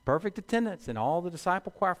 Perfect attendance in all the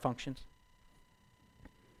disciple choir functions.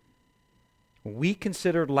 We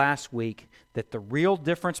considered last week that the real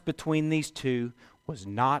difference between these two was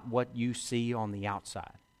not what you see on the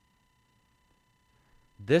outside.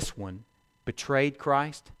 This one betrayed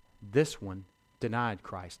Christ. This one denied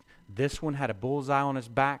Christ. This one had a bullseye on his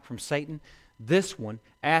back from Satan. This one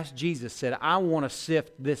asked Jesus, said, I want to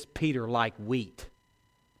sift this Peter like wheat.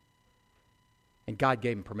 And God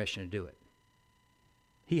gave him permission to do it.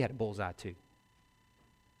 He had a bullseye too.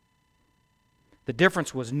 The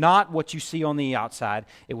difference was not what you see on the outside.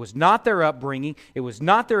 It was not their upbringing. It was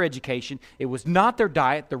not their education. It was not their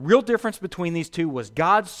diet. The real difference between these two was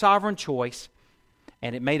God's sovereign choice.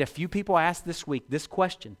 And it made a few people ask this week this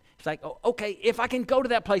question. It's like, oh, okay, if I can go to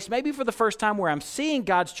that place, maybe for the first time where I'm seeing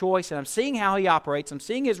God's choice and I'm seeing how he operates, I'm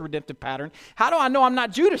seeing his redemptive pattern, how do I know I'm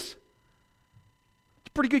not Judas? It's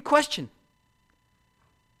a pretty good question.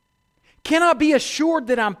 Can I be assured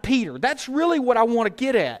that I'm Peter? That's really what I want to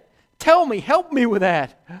get at. Tell me, help me with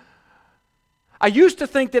that. I used to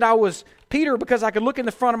think that I was Peter because I could look in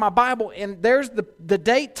the front of my Bible and there's the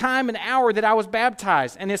date, time, and hour that I was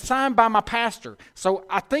baptized, and it's signed by my pastor. So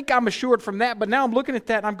I think I'm assured from that, but now I'm looking at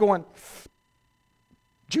that and I'm going,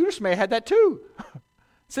 Judas may have had that too.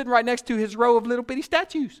 Sitting right next to his row of little bitty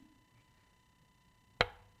statues.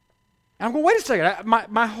 And I'm going, wait a second,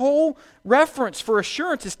 my whole reference for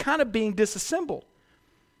assurance is kind of being disassembled.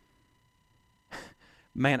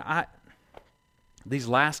 Man, these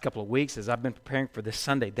last couple of weeks as I've been preparing for this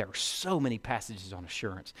Sunday, there are so many passages on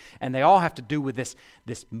assurance. And they all have to do with this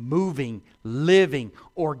moving, living,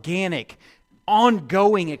 organic,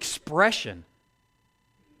 ongoing expression.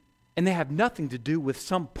 And they have nothing to do with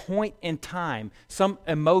some point in time, some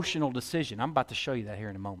emotional decision. I'm about to show you that here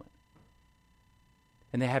in a moment.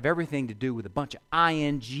 And they have everything to do with a bunch of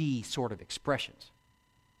ing sort of expressions.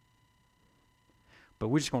 But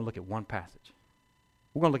we're just going to look at one passage.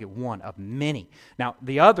 We're going to look at one of many. Now,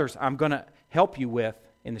 the others I'm going to help you with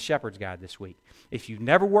in the Shepherd's Guide this week. If you've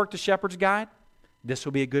never worked a Shepherd's Guide, this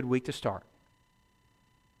will be a good week to start.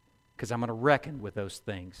 Because I'm going to reckon with those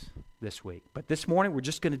things this week. But this morning, we're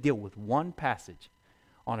just going to deal with one passage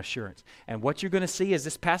on assurance. And what you're going to see as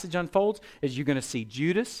this passage unfolds is you're going to see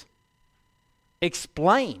Judas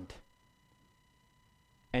explained.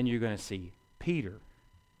 And you're going to see Peter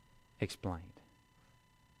explained.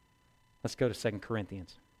 Let's go to 2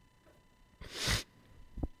 Corinthians.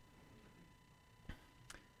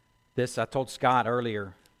 This, I told Scott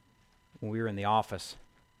earlier when we were in the office.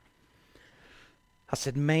 I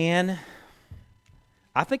said, man,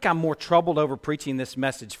 I think I'm more troubled over preaching this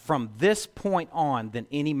message from this point on than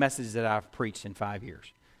any message that I've preached in 5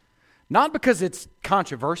 years. Not because it's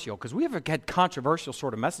controversial, because we have had controversial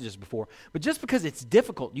sort of messages before, but just because it's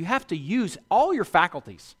difficult. You have to use all your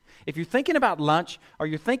faculties. If you're thinking about lunch, or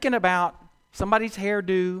you're thinking about somebody's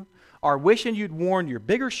hairdo, or wishing you'd worn your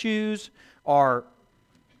bigger shoes, or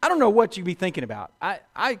I don't know what you'd be thinking about.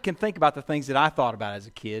 I can think about the things that I thought about as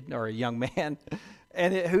a kid or a young man,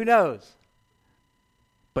 and who knows?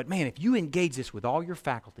 But man, if you engage this with all your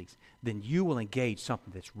faculties, then you will engage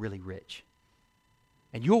something that's really rich.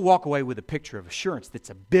 And you'll walk away with a picture of assurance that's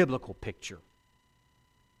a biblical picture.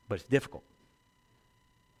 But it's difficult.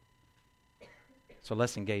 So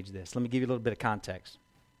let's engage this. Let me give you a little bit of context.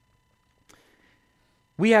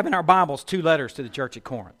 We have in our Bibles 2 letters to the church at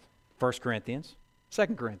Corinth. 1 Corinthians, 2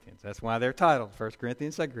 Corinthians. That's why they're titled 1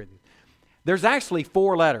 Corinthians, 2 Corinthians. There's actually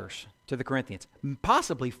 4 letters to the Corinthians,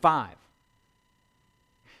 possibly 5.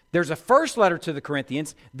 There's a first letter to the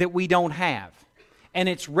Corinthians that we don't have, and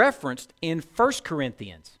it's referenced in 1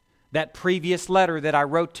 Corinthians, that previous letter that I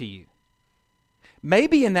wrote to you.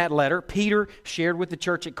 Maybe in that letter, Peter shared with the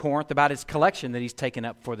church at Corinth about his collection that he's taken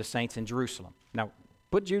up for the saints in Jerusalem. Now,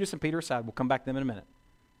 put Judas and Peter aside. We'll come back to them in a minute.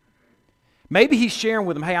 Maybe he's sharing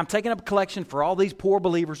with them, hey, I'm taking up a collection for all these poor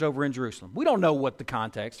believers over in Jerusalem. We don't know what the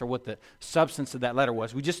context or what the substance of that letter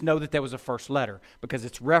was. We just know that there was a first letter because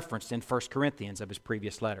it's referenced in 1 Corinthians of his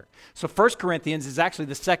previous letter. So 1 Corinthians is actually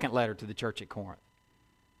the second letter to the church at Corinth.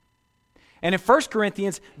 And in 1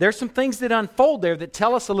 Corinthians, there's some things that unfold there that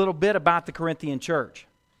tell us a little bit about the Corinthian church.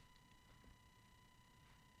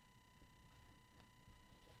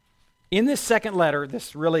 In this second letter,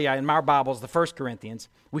 this really, in our Bibles, the 1 Corinthians,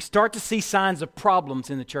 we start to see signs of problems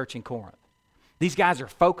in the church in Corinth. These guys are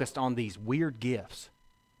focused on these weird gifts.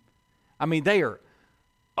 I mean, they are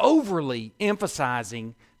overly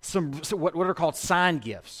emphasizing what are called sign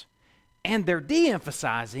gifts. And they're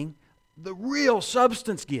de-emphasizing the real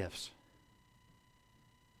substance gifts.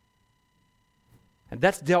 And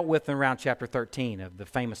that's dealt with in around chapter 13 of the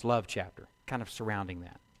famous love chapter, kind of surrounding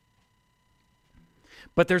that.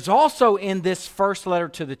 But there's also in this first letter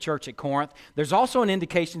to the church at Corinth, there's also an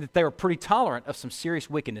indication that they were pretty tolerant of some serious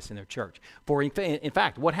wickedness in their church. For in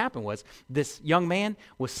fact, what happened was this young man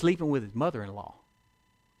was sleeping with his mother-in-law.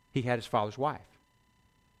 He had his father's wife.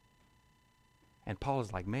 And Paul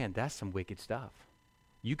is like, man, that's some wicked stuff.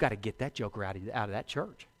 You got to get that joker out of that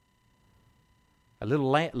church. A little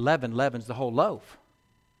leaven leavens the whole loaf.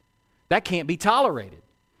 That can't be tolerated.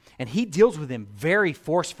 And he deals with him very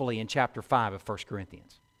forcefully in chapter 5 of 1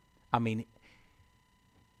 Corinthians. I mean,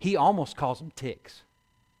 he almost calls them ticks.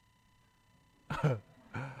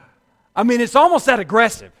 I mean, it's almost that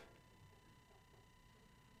aggressive.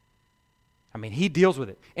 I mean, he deals with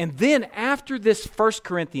it. And then after this 1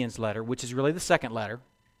 Corinthians letter, which is really the second letter,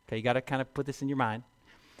 okay, you got to kind of put this in your mind,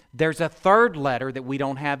 there's a third letter that we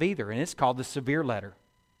don't have either, and it's called the severe letter.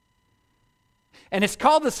 And it's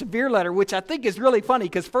called the severe letter, which I think is really funny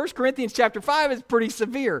because 1 Corinthians chapter 5 is pretty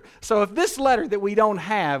severe. So if this letter that we don't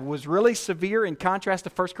have was really severe in contrast to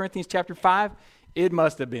 1 Corinthians chapter 5, it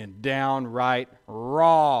must have been downright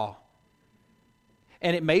raw.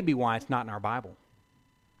 And it may be why it's not in our Bible.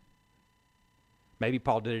 Maybe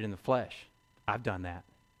Paul did it in the flesh. I've done that.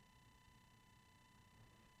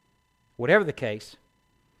 Whatever the case,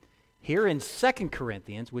 here in 2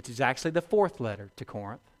 Corinthians, which is actually the fourth letter to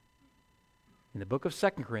Corinth, in the book of 2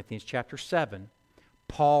 Corinthians chapter 7,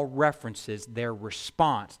 Paul references their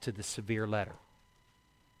response to the severe letter.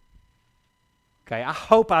 Okay, I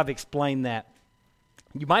hope I've explained that.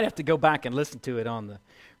 You might have to go back and listen to it on the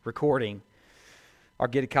recording or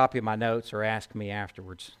get a copy of my notes or ask me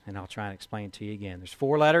afterwards, and I'll try and explain it to you again. There's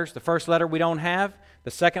 4 letters. The first letter we don't have.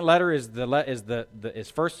 The second letter is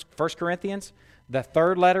First Corinthians. The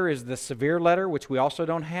third letter is the severe letter, which we also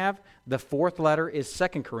don't have. The fourth letter is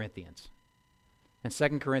 2 Corinthians. And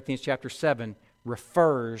 2 Corinthians chapter 7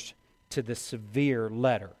 refers to the severe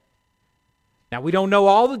letter. Now, we don't know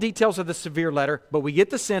all the details of the severe letter, but we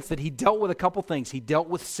get the sense that he dealt with a couple things. He dealt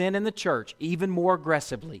with sin in the church even more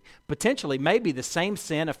aggressively. Potentially, maybe the same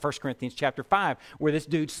sin of 1 Corinthians chapter 5, where this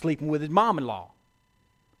dude's sleeping with his mom-in-law.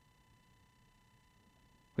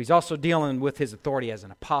 He's also dealing with his authority as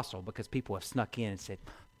an apostle because people have snuck in and said,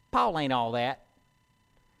 Paul ain't all that.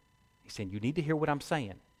 He said, you need to hear what I'm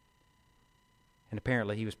saying. And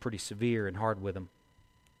apparently he was pretty severe and hard with them.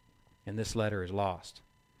 And this letter is lost.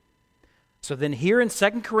 So then here in 2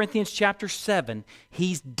 Corinthians chapter 7,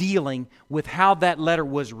 he's dealing with how that letter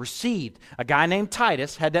was received. A guy named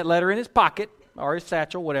Titus had that letter in his pocket, or his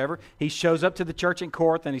satchel, whatever. He shows up to the church in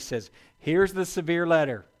Corinth and he says, here's the severe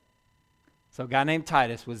letter. So a guy named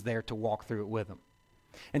Titus was there to walk through it with him.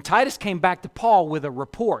 And Titus came back to Paul with a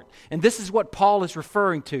report. And this is what Paul is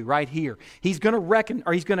referring to right here. He's going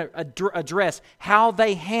to address how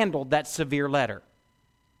they handled that severe letter.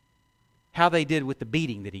 How they did with the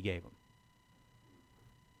beating that he gave them.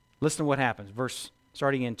 Listen to what happens.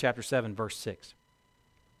 Starting in chapter 7, verse 6.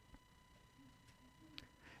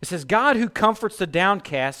 It says, God who comforts the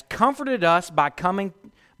downcast comforted us by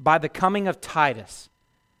the coming of Titus.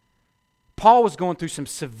 Paul was going through some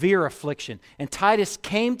severe affliction, and Titus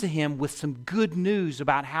came to him with some good news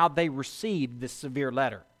about how they received this severe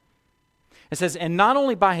letter. It says, and not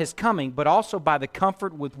only by his coming, but also by the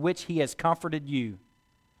comfort with which he has comforted you,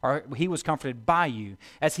 or he was comforted by you,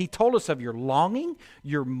 as he told us of your longing,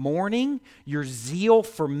 your mourning, your zeal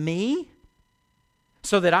for me,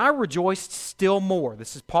 so that I rejoiced still more.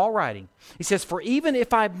 This is Paul writing. He says, for even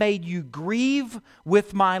if I made you grieve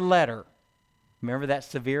with my letter, Remember that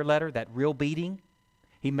severe letter, that real beating?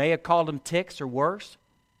 He may have called them ticks or worse.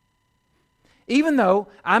 Even though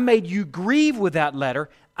I made you grieve with that letter,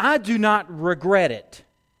 I do not regret it.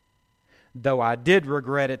 Though I did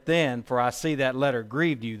regret it then, for I see that letter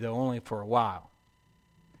grieved you, though only for a while.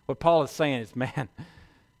 What Paul is saying is, man,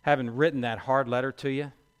 having written that hard letter to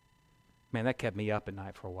you, man, that kept me up at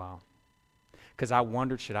night for a while. Because I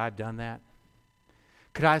wondered, should I have done that?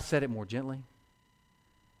 Could I have said it more gently?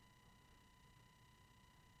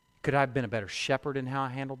 Could I have been a better shepherd in how I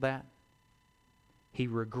handled that? He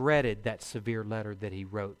regretted that severe letter that he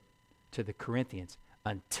wrote to the Corinthians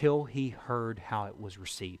until he heard how it was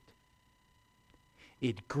received.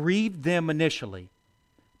 It grieved them initially,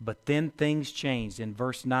 but then things changed. In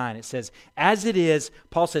verse 9, it says, as it is,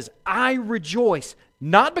 Paul says, I rejoice,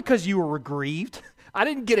 not because you were grieved. I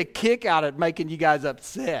didn't get a kick out of making you guys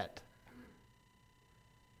upset.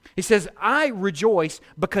 He says, I rejoice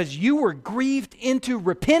because you were grieved into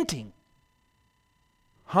repenting.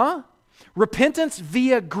 Huh? Repentance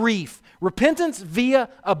via grief. Repentance via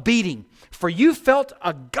a beating. For you felt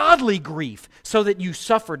a godly grief, so that you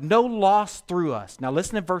suffered no loss through us. Now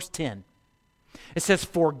listen to verse 10. It says,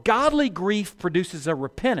 for godly grief produces a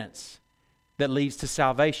repentance that leads to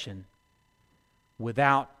salvation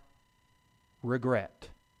without regret.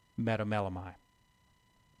 Metamelomai.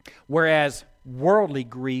 Whereas worldly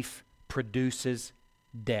grief produces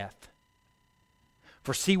death.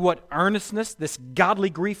 For see what earnestness this godly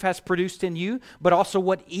grief has produced in you, but also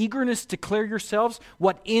what eagerness to clear yourselves,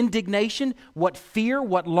 what indignation, what fear,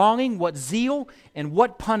 what longing, what zeal, and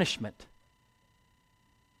what punishment.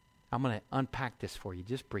 I'm going to unpack this for you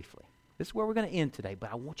just briefly. This is where we're going to end today,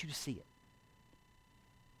 but I want you to see it.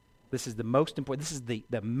 This is the most important. This is the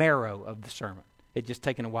marrow of the sermon. It's just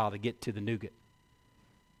taken a while to get to the nougat.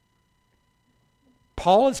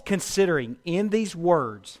 Paul is considering in these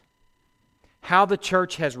words how the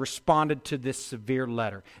church has responded to this severe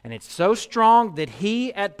letter. And it's so strong that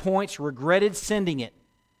he at points regretted sending it.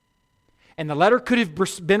 And the letter could have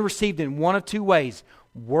been received in one of two ways.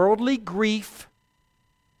 Worldly grief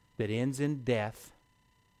that ends in death,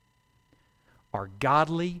 or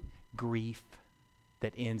godly grief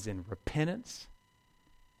that ends in repentance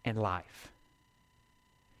and life.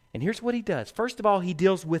 And here's what he does. First of all, he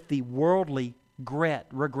deals with the worldly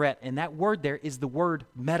regret. And that word there is the word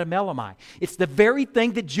metamelomai. It's the very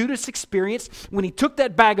thing that Judas experienced when he took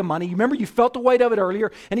that bag of money. You remember you felt the weight of it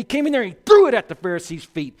earlier, and he came in there and he threw it at the Pharisees'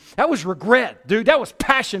 feet. That was regret, dude. That was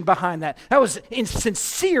passion behind that. That was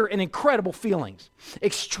sincere and incredible feelings.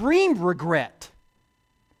 Extreme regret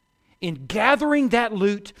in gathering that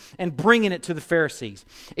loot and bringing it to the Pharisees.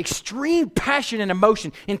 Extreme passion and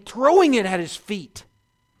emotion in throwing it at his feet.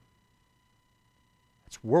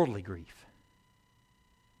 It's worldly grief.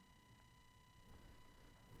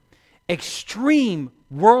 Extreme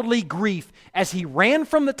worldly grief as he ran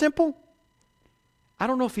from the temple. I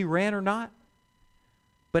don't know if he ran or not,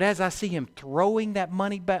 but as I see him throwing that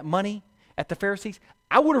money at the Pharisees,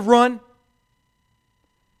 I would have run.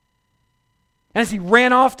 And as he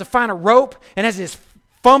ran off to find a rope, and as his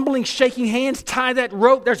fumbling, shaking hands tie that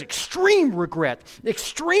rope, there's extreme regret,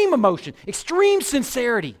 extreme emotion, extreme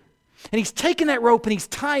sincerity. And he's taking that rope and he's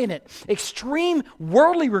tying it. Extreme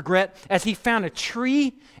worldly regret as he found a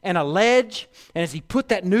tree and a ledge. And as he put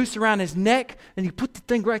that noose around his neck. And he put the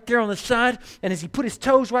thing right there on the side. And as he put his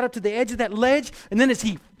toes right up to the edge of that ledge. And then as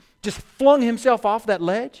he just flung himself off that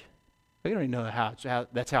ledge. We don't even know how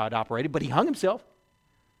that's how it operated. But he hung himself.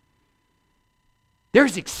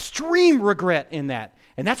 There's extreme regret in that.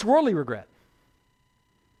 And that's worldly regret.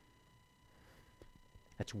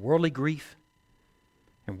 That's worldly grief.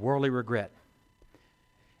 And worldly regret.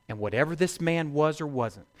 And whatever this man was or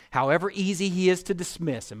wasn't, however easy he is to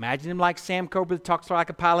dismiss, imagine him like Sam Cobra that talks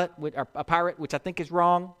like a pirate, which I think is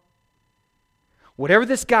wrong. Whatever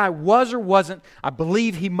this guy was or wasn't, I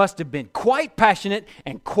believe he must have been quite passionate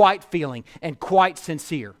and quite feeling and quite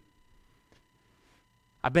sincere.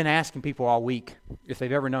 I've been asking people all week if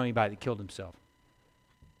they've ever known anybody that killed himself.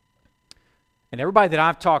 And everybody that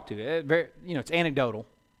I've talked to, it's anecdotal.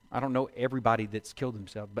 I don't know everybody that's killed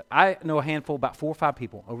themselves, but I know a handful, about 4 or 5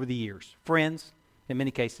 people over the years, friends in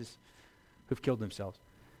many cases, who've killed themselves.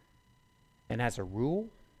 And as a rule,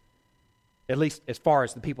 at least as far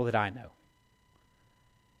as the people that I know,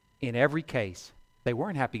 in every case, they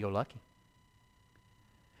weren't happy-go-lucky.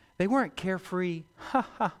 They weren't carefree.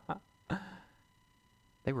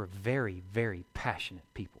 They were very, very passionate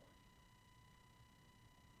people.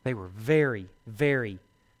 They were very, very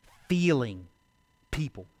feeling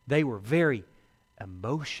people. They were very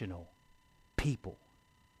emotional people.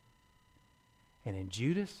 And in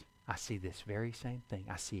Judas, I see this very same thing.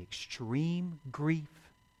 I see extreme grief.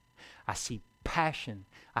 I see passion.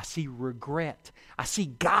 I see regret. I see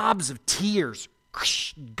gobs of tears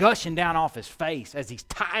gushing down off his face as he's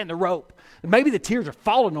tying the rope. Maybe the tears are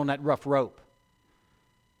falling on that rough rope.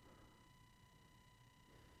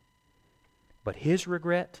 But his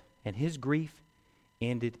regret and his grief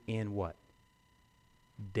ended in what?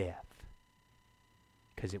 Death.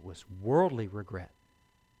 Because it was worldly regret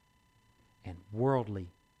and worldly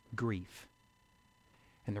grief.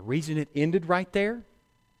 And the reason it ended right there,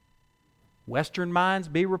 Western minds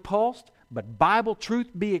be repulsed, but Bible truth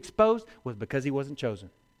be exposed, was because he wasn't chosen.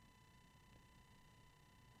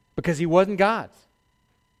 Because he wasn't God's.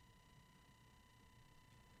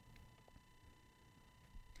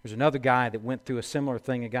 There's another guy that went through a similar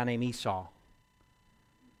thing, a guy named Esau.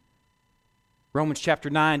 Romans chapter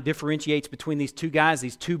 9 differentiates between these two guys,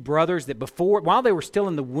 these two brothers, that while they were still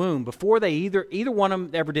in the womb, before they either one of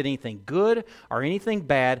them ever did anything good or anything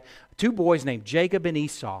bad, two boys named Jacob and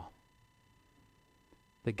Esau,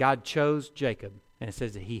 that God chose Jacob, and it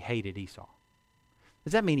says that he hated Esau.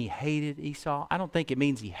 Does that mean he hated Esau? I don't think it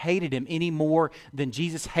means he hated him any more than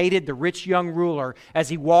Jesus hated the rich young ruler as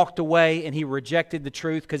he walked away and he rejected the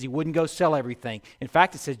truth because he wouldn't go sell everything. In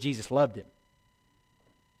fact, it says Jesus loved him.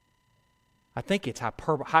 I think it's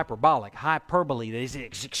hyperbole, that is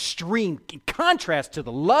extreme, in contrast to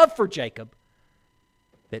the love for Jacob,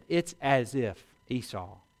 that it's as if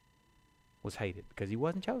Esau was hated because he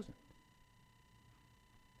wasn't chosen.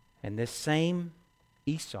 And this same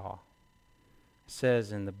Esau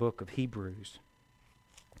says in the book of Hebrews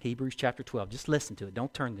chapter 12, just listen to it,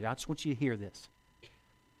 don't turn to it, I just want you to hear this.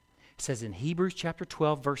 It says in Hebrews chapter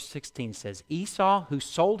 12, verse 16, it says, Esau, who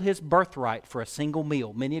sold his birthright for a single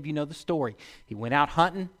meal. Many of you know the story. He went out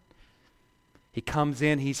hunting. He comes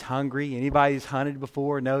in, he's hungry. Anybody who's hunted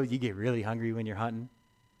before knows you get really hungry when you're hunting.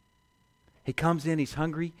 He comes in, he's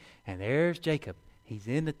hungry, and there's Jacob. He's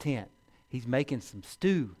in the tent. He's making some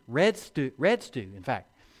stew, red stew, in fact.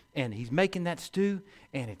 And he's making that stew,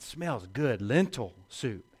 and it smells good, lentil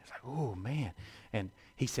soup. It's like, oh, man. And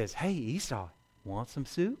he says, hey, Esau, want some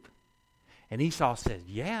soup? And Esau says,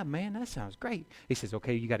 yeah, man, that sounds great. He says,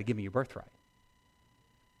 okay, you got to give me your birthright.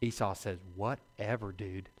 Esau says, whatever,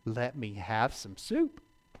 dude, let me have some soup.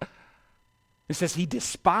 It says he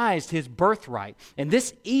despised his birthright. And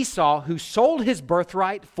this Esau, who sold his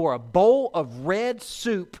birthright for a bowl of red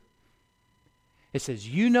soup, it says,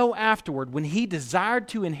 you know, afterward, when he desired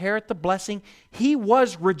to inherit the blessing, he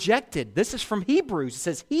was rejected. This is from Hebrews. It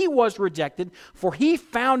says he was rejected, for he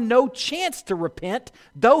found no chance to repent,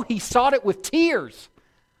 though he sought it with tears.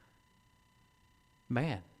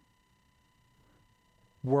 Man,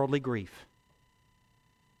 worldly grief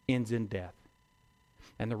ends in death.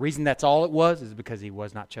 And the reason that's all it was is because he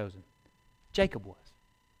was not chosen. Jacob was.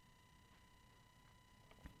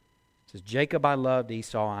 It says, Jacob I loved,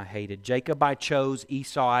 Esau I hated. Jacob I chose,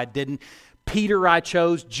 Esau I didn't. Peter I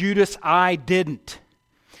chose, Judas I didn't.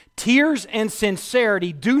 Tears and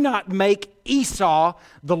sincerity do not make Esau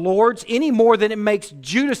the Lord's any more than it makes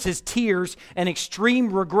Judas's tears and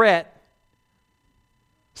extreme regret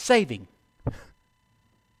saving.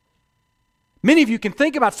 Many of you can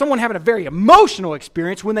think about someone having a very emotional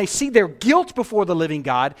experience when they see their guilt before the living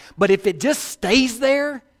God, but if it just stays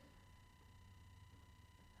there,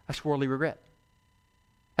 that's worldly regret.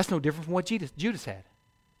 That's no different from what Judas had.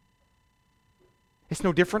 It's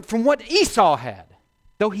no different from what Esau had,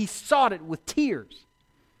 though he sought it with tears.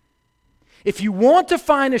 If you want to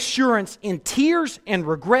find assurance in tears and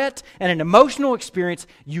regret and an emotional experience,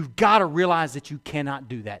 you've got to realize that you cannot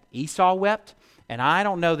do that. Esau wept, and I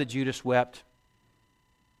don't know that Judas wept,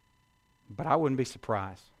 but I wouldn't be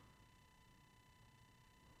surprised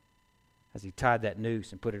as he tied that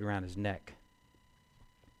noose and put it around his neck.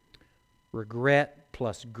 Regret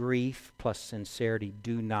plus grief plus sincerity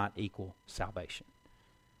do not equal salvation.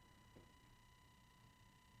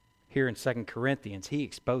 Here in 2 Corinthians, he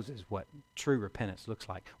exposes what true repentance looks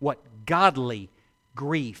like, what godly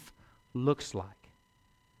grief looks like.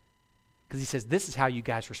 Because he says, this is how you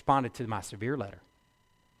guys responded to my severe letter.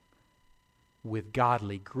 With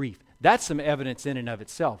godly grief. That's some evidence in and of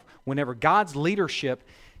itself. Whenever God's leadership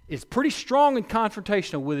is pretty strong and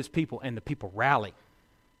confrontational with his people, and the people rally.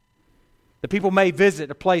 The people may visit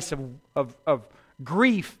a place of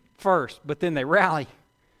grief first, but then they rally.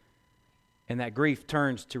 And that grief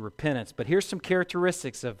turns to repentance. But here's some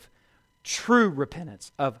characteristics of true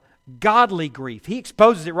repentance, of godly grief. He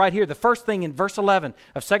exposes it right here. The first thing in verse 11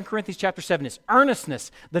 of 2 Corinthians chapter 7 is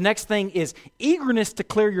earnestness. The next thing is eagerness to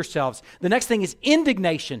clear yourselves. The next thing is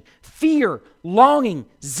indignation, fear, longing,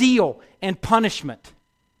 zeal, and punishment.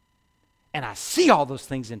 And I see all those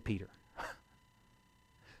things in Peter.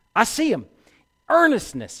 I see them.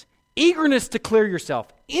 Earnestness, eagerness to clear yourself,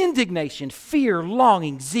 indignation, fear,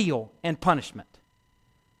 longing, zeal, and punishment.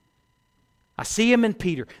 I see him in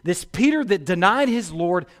Peter. This Peter that denied his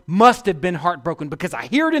Lord must have been heartbroken, because I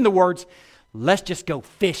hear it in the words, let's just go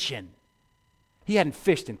fishing. He hadn't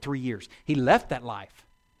fished in 3 years. He left that life.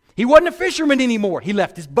 He wasn't a fisherman anymore. He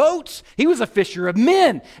left his boats. He was a fisher of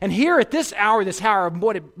men. And here at this hour of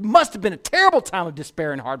what it must have been a terrible time of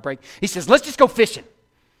despair and heartbreak, he says, let's just go fishing.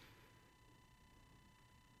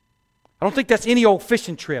 I don't think that's any old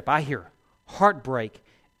fishing trip. I hear heartbreak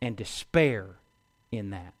and despair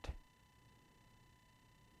in that.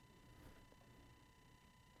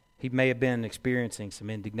 He may have been experiencing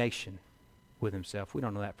some indignation with himself. We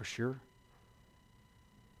don't know that for sure.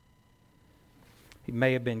 He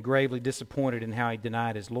may have been gravely disappointed in how he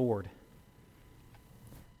denied his Lord.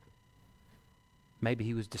 Maybe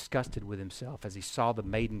he was disgusted with himself as he saw the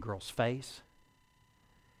maiden girl's face,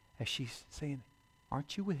 as she's saying,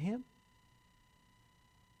 aren't you with him?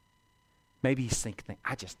 Maybe he's thinking,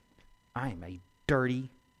 I am a dirty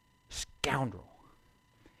scoundrel,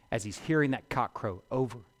 as he's hearing that cock crow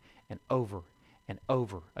over and over and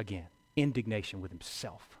over again. Indignation with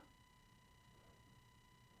himself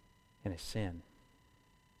and his sin.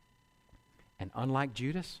 And unlike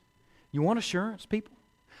Judas, you want assurance, people?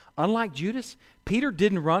 Unlike Judas, Peter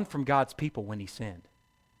didn't run from God's people when he sinned.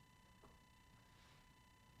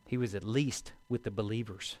 He was at least with the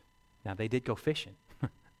believers. Now, they did go fishing.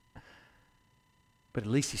 But at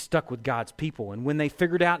least he stuck with God's people. And when they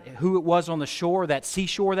figured out who it was on the shore, that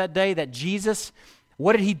seashore that day, that Jesus,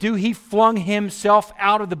 what did he do? He flung himself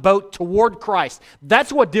out of the boat toward Christ.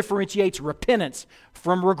 That's what differentiates repentance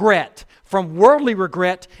from regret, from worldly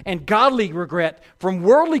regret and godly regret. From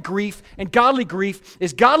worldly grief and godly grief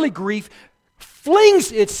is godly grief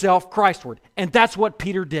flings itself Christward. And that's what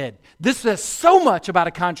Peter did. This says so much about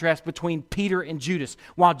a contrast between Peter and Judas.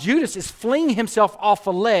 While Judas is flinging himself off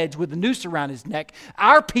a ledge with a noose around his neck,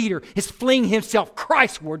 our Peter is flinging himself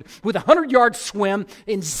Christward with a 100-yard swim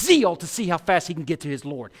in zeal to see how fast he can get to his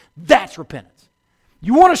Lord. That's repentance.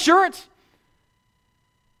 You want assurance?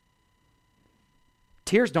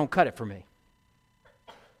 Tears don't cut it for me.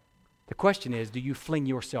 The question is, do you fling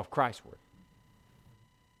yourself Christward?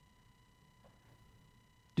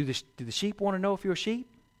 Do the sheep want to know if you're a sheep?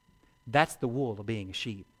 That's the wool of being a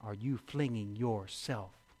sheep. Are you flinging yourself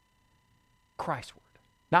Christward?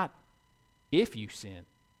 Not if you sin,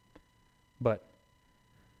 but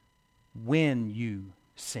when you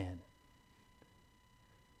sin.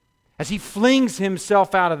 As he flings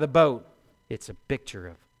himself out of the boat, it's a picture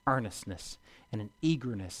of earnestness and an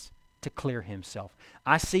eagerness to clear himself.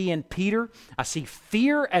 I see in Peter, I see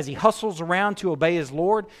fear as he hustles around to obey his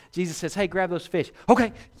Lord. Jesus says, hey, grab those fish.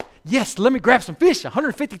 Okay, yes, let me grab some fish.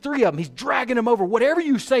 153 of them. He's dragging them over. Whatever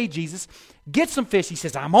you say, Jesus, get some fish. He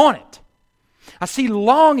says, I'm on it. I see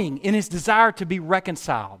longing in his desire to be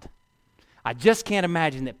reconciled. I just can't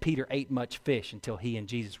imagine that Peter ate much fish until he and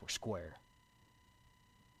Jesus were square.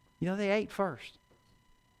 You know, they ate first.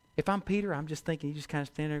 If I'm Peter, I'm just thinking, you just kind of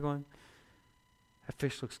stand there going, that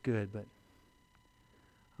fish looks good, but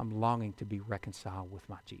I'm longing to be reconciled with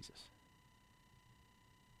my Jesus.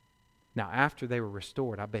 Now, after they were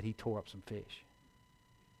restored, I bet he tore up some fish.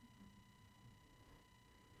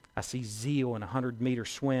 I see zeal in a 100-meter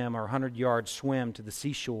swim or a 100-yard swim to the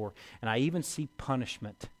seashore, and I even see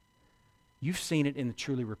punishment. You've seen it in the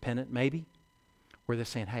truly repentant, maybe, where they're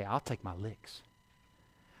saying, hey, I'll take my licks.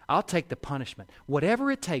 I'll take the punishment.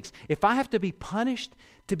 Whatever it takes. If I have to be punished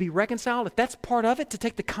to be reconciled, if that's part of it, to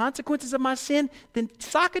take the consequences of my sin, then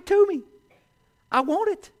sock it to me. I want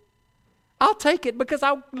it. I'll take it because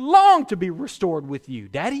I long to be restored with you,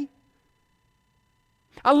 Daddy.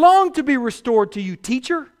 I long to be restored to you,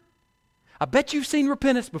 teacher. I bet you've seen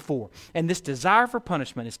repentance before. And this desire for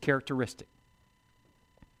punishment is characteristic.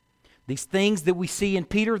 These things that we see in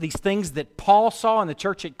Peter, these things that Paul saw in the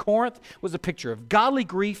church at Corinth, was a picture of godly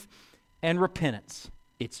grief and repentance.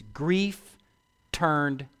 It's grief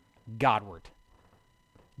turned Godward.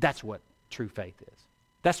 That's what true faith is.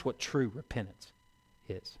 That's what true repentance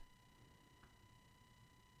is.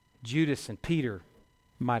 Judas and Peter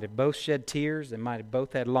might have both shed tears. They might have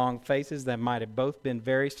both had long faces. They might have both been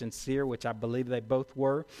very sincere, which I believe they both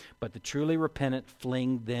were. But the truly repentant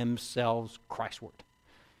fling themselves Christward.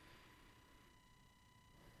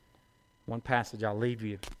 One passage I'll leave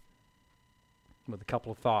you with a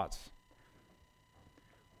couple of thoughts.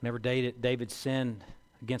 Whenever David sinned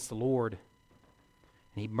against the Lord,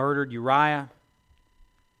 and he murdered Uriah,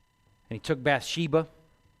 and he took Bathsheba,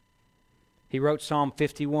 He wrote Psalm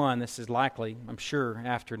 51. This is likely, I'm sure,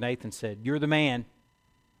 after Nathan said, "You're the man."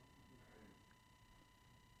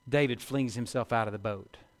 David flings himself out of the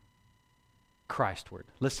boat, Christward.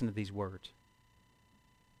 Listen to these words.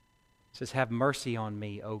 It says, "Have mercy on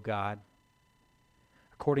me, O God.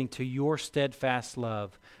 According to your steadfast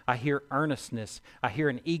love, I hear earnestness. I hear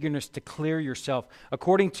an eagerness to clear yourself.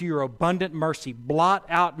 According to your abundant mercy, blot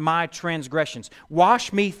out my transgressions.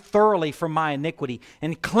 Wash me thoroughly from my iniquity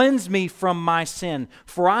and cleanse me from my sin.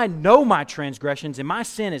 For I know my transgressions, and my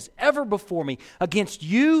sin is ever before me. Against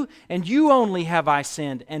you and you only have I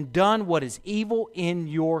sinned and done what is evil in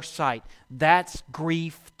your sight." That's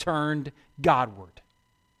grief turned Godward.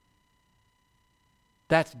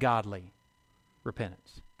 That's godly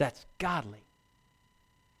repentance. That's godly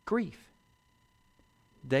grief.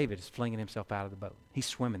 David is flinging himself out of the boat. He's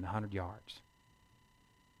swimming the 100 yards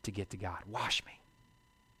to get to God. Wash me.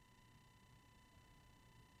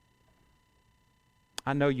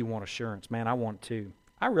 I know you want assurance, man. I want to.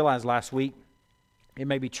 I realized last week it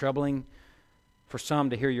may be troubling for some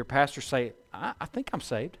to hear your pastor say, I think I'm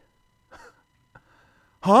saved.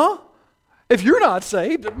 Huh? If you're not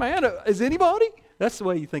saved, man, is anybody? That's the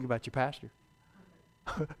way you think about your pastor.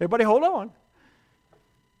 Everybody hold on.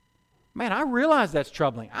 Man, I realize that's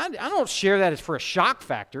troubling. I don't share that as for a shock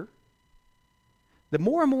factor. The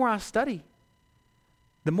more and more I study,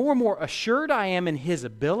 the more and more assured I am in His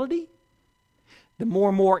ability, the more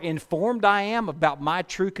and more informed I am about my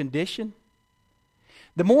true condition,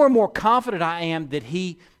 the more and more confident I am that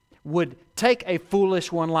He would take a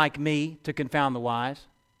foolish one like me to confound the wise.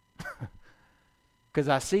 Because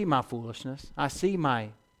I see my foolishness. I see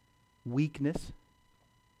my weakness.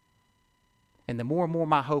 And the more and more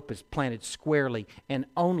my hope is planted squarely and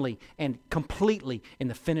only and completely in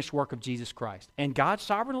the finished work of Jesus Christ and God's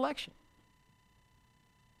sovereign election.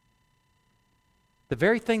 The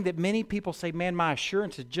very thing that many people say, man, my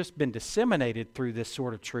assurance has just been disseminated through this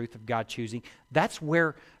sort of truth of God choosing. That's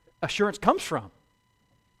where assurance comes from.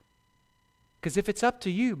 Because if it's up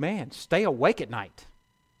to you, man, stay awake at night.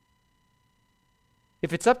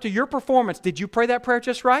 If it's up to your performance, did you pray that prayer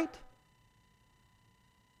just right?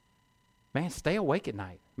 Man, stay awake at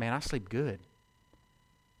night. Man, I sleep good.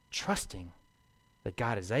 Trusting that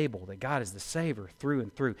God is able, that God is the Savior through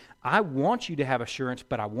and through. I want you to have assurance,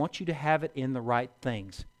 but I want you to have it in the right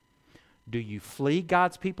things. Do you flee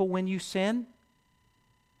God's people when you sin?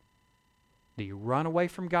 Do you run away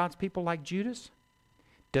from God's people like Judas?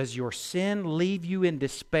 Does your sin leave you in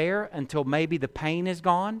despair until maybe the pain is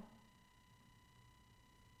gone?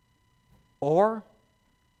 Or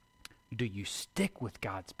do you stick with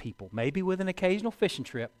God's people, maybe with an occasional fishing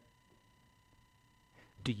trip?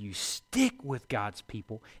 Do you stick with God's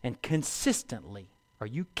people and consistently are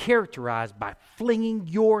you characterized by flinging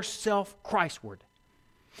yourself Christward?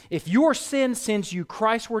 If your sin sends you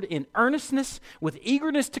Christward in earnestness, with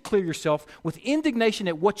eagerness to clear yourself, with indignation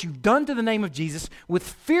at what you've done to the name of Jesus, with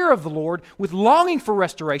fear of the Lord, with longing for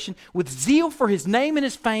restoration, with zeal for His name and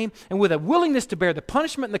His fame, and with a willingness to bear the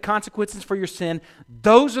punishment and the consequences for your sin,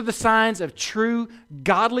 those are the signs of true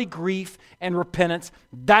godly grief and repentance.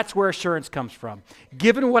 That's where assurance comes from.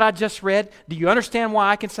 Given what I just read, do you understand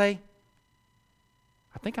why I can say,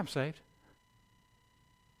 I think I'm saved?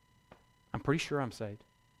 I'm pretty sure I'm saved.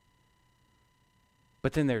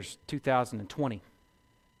 But then there's 2020.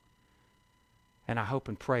 And I hope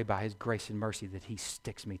and pray by His grace and mercy that He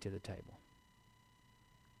sticks me to the table.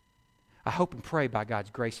 I hope and pray by God's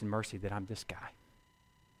grace and mercy that I'm this guy.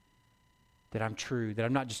 That I'm true, that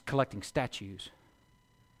I'm not just collecting statues.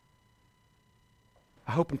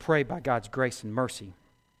 I hope and pray by God's grace and mercy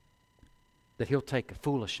that He'll take a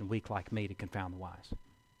foolish and weak like me to confound the wise.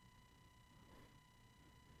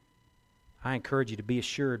 I encourage you to be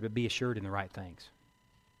assured, but be assured in the right things.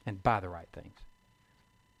 And by the right things.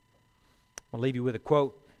 I'll leave you with a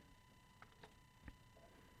quote.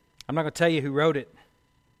 I'm not going to tell you who wrote it,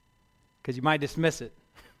 because you might dismiss it.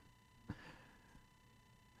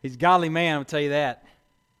 He's a godly man, I'll tell you that.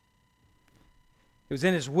 It was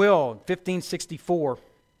in his will in 1564. It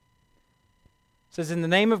says, "In the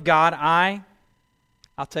name of God,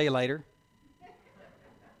 I'll tell you later,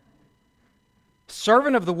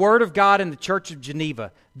 servant of the Word of God in the Church of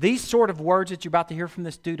Geneva." These sort of words that you're about to hear from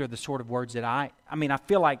this dude are the sort of words that I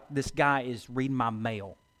feel like this guy is reading my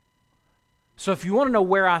mail. So if you want to know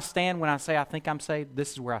where I stand when I say I think I'm saved,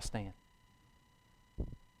 this is where I stand.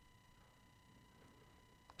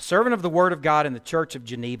 Servant of the Word of God in the Church of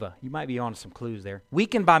Geneva. You might be on some clues there.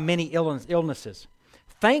 Weakened by many illnesses.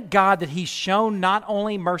 Thank God that He's shown not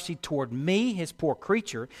only mercy toward me, His poor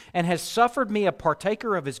creature, and has suffered me a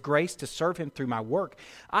partaker of His grace to serve Him through my work.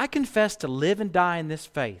 I confess to live and die in this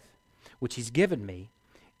faith, which He's given me,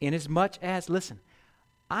 inasmuch as, listen,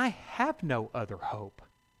 I have no other hope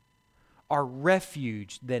or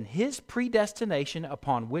refuge than His predestination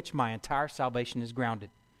upon which my entire salvation is grounded.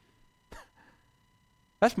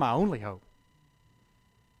 That's my only hope.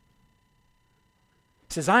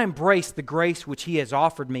 It says, I embrace the grace which He has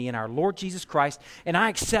offered me in our Lord Jesus Christ, and I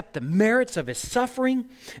accept the merits of His suffering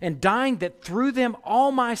and dying, that through them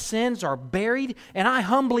all my sins are buried, and I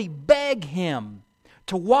humbly beg Him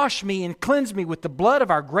to wash me and cleanse me with the blood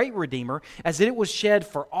of our great Redeemer, as it was shed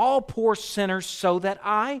for all poor sinners, so that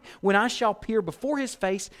I, when I shall appear before His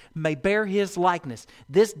face, may bear His likeness.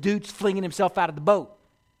 This dude's flinging himself out of the boat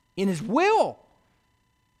in His will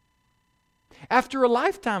after a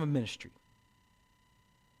lifetime of ministry.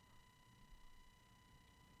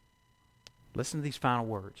 Listen to these final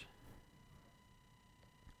words.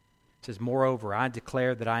 It says, moreover, I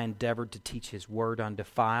declare that I endeavored to teach His word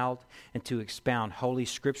undefiled and to expound Holy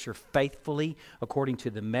Scripture faithfully according to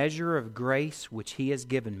the measure of grace which He has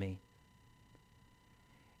given me.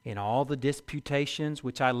 In all the disputations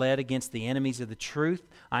which I led against the enemies of the truth,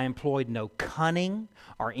 I employed no cunning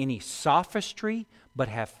or any sophistry, but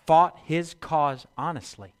have fought His cause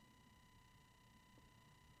honestly.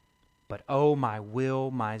 But oh, my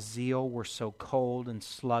will, my zeal were so cold and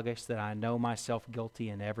sluggish that I know myself guilty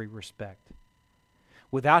in every respect.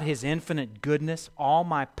 Without His infinite goodness, all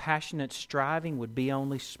my passionate striving would be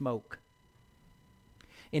only smoke.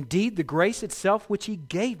 Indeed, the grace itself which He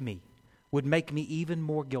gave me would make me even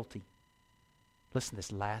more guilty. Listen to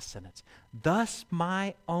this last sentence. Thus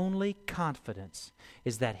my only confidence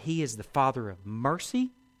is that He is the Father of mercy,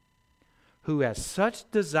 who has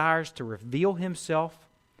such desires to reveal Himself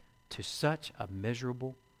to such a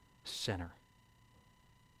miserable sinner.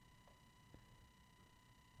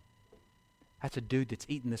 That's a dude that's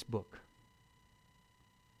eaten this book.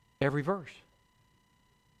 Every verse.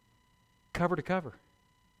 Cover to cover.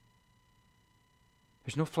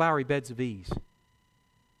 There's no flowery beds of ease.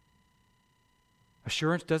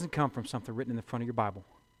 Assurance doesn't come from something written in the front of your Bible.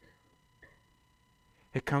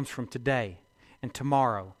 It comes from today and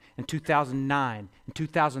tomorrow and 2009 and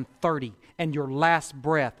 2030 and your last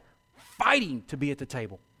breath, fighting to be at the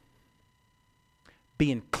table.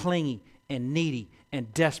 Being clingy and needy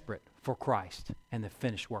and desperate for Christ and the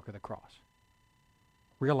finished work of the cross.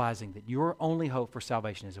 Realizing that your only hope for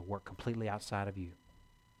salvation is a work completely outside of you.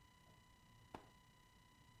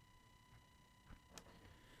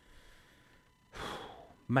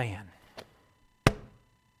 Man, if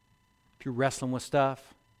you're wrestling with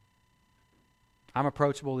stuff, I'm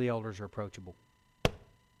approachable, the elders are approachable.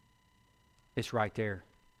 It's right there,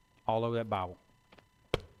 all over that Bible.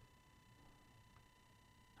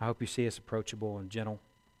 I hope you see us approachable and gentle,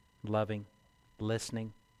 loving,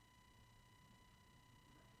 listening.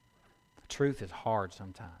 The truth is hard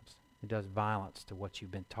sometimes. It does violence to what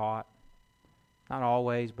you've been taught. Not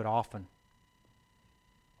always, but often.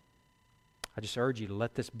 I just urge you to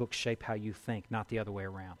let this book shape how you think, not the other way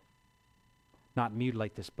around. Not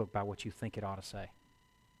mutilate this book by what you think it ought to say.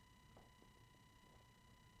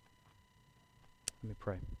 Let me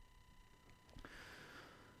pray.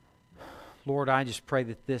 Lord, I just pray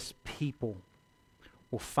that this people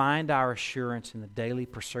will find our assurance in the daily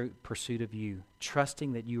pursuit of you,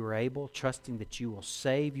 trusting that you are able, trusting that you will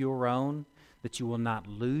save your own, that you will not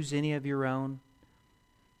lose any of your own.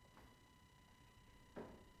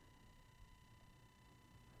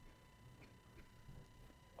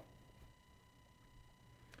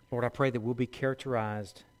 Lord, I pray that we'll be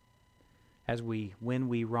characterized when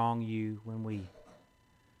we wrong you, when we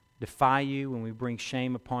defy you, when we bring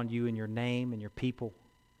shame upon you and your name and your people,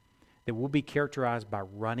 that we'll be characterized by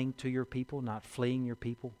running to your people, not fleeing your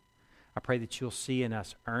people. I pray that you'll see in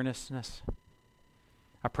us earnestness.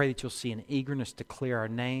 I pray that you'll see an eagerness to clear our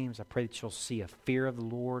names. I pray that you'll see a fear of the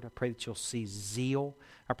Lord. I pray that you'll see zeal.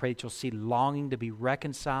 I pray that you'll see longing to be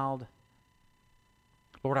reconciled.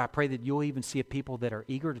 Lord, I pray that you'll even see a people that are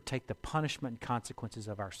eager to take the punishment and consequences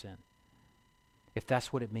of our sin, if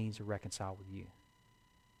that's what it means to reconcile with you.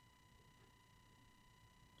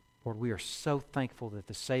 Lord, we are so thankful that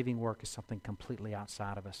the saving work is something completely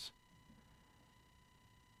outside of us.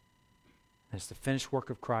 And it's the finished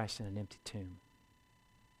work of Christ in an empty tomb.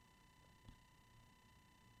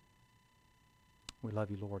 We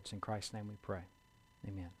love you, Lord. It's in Christ's name we pray.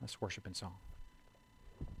 Amen. Let's worship in song.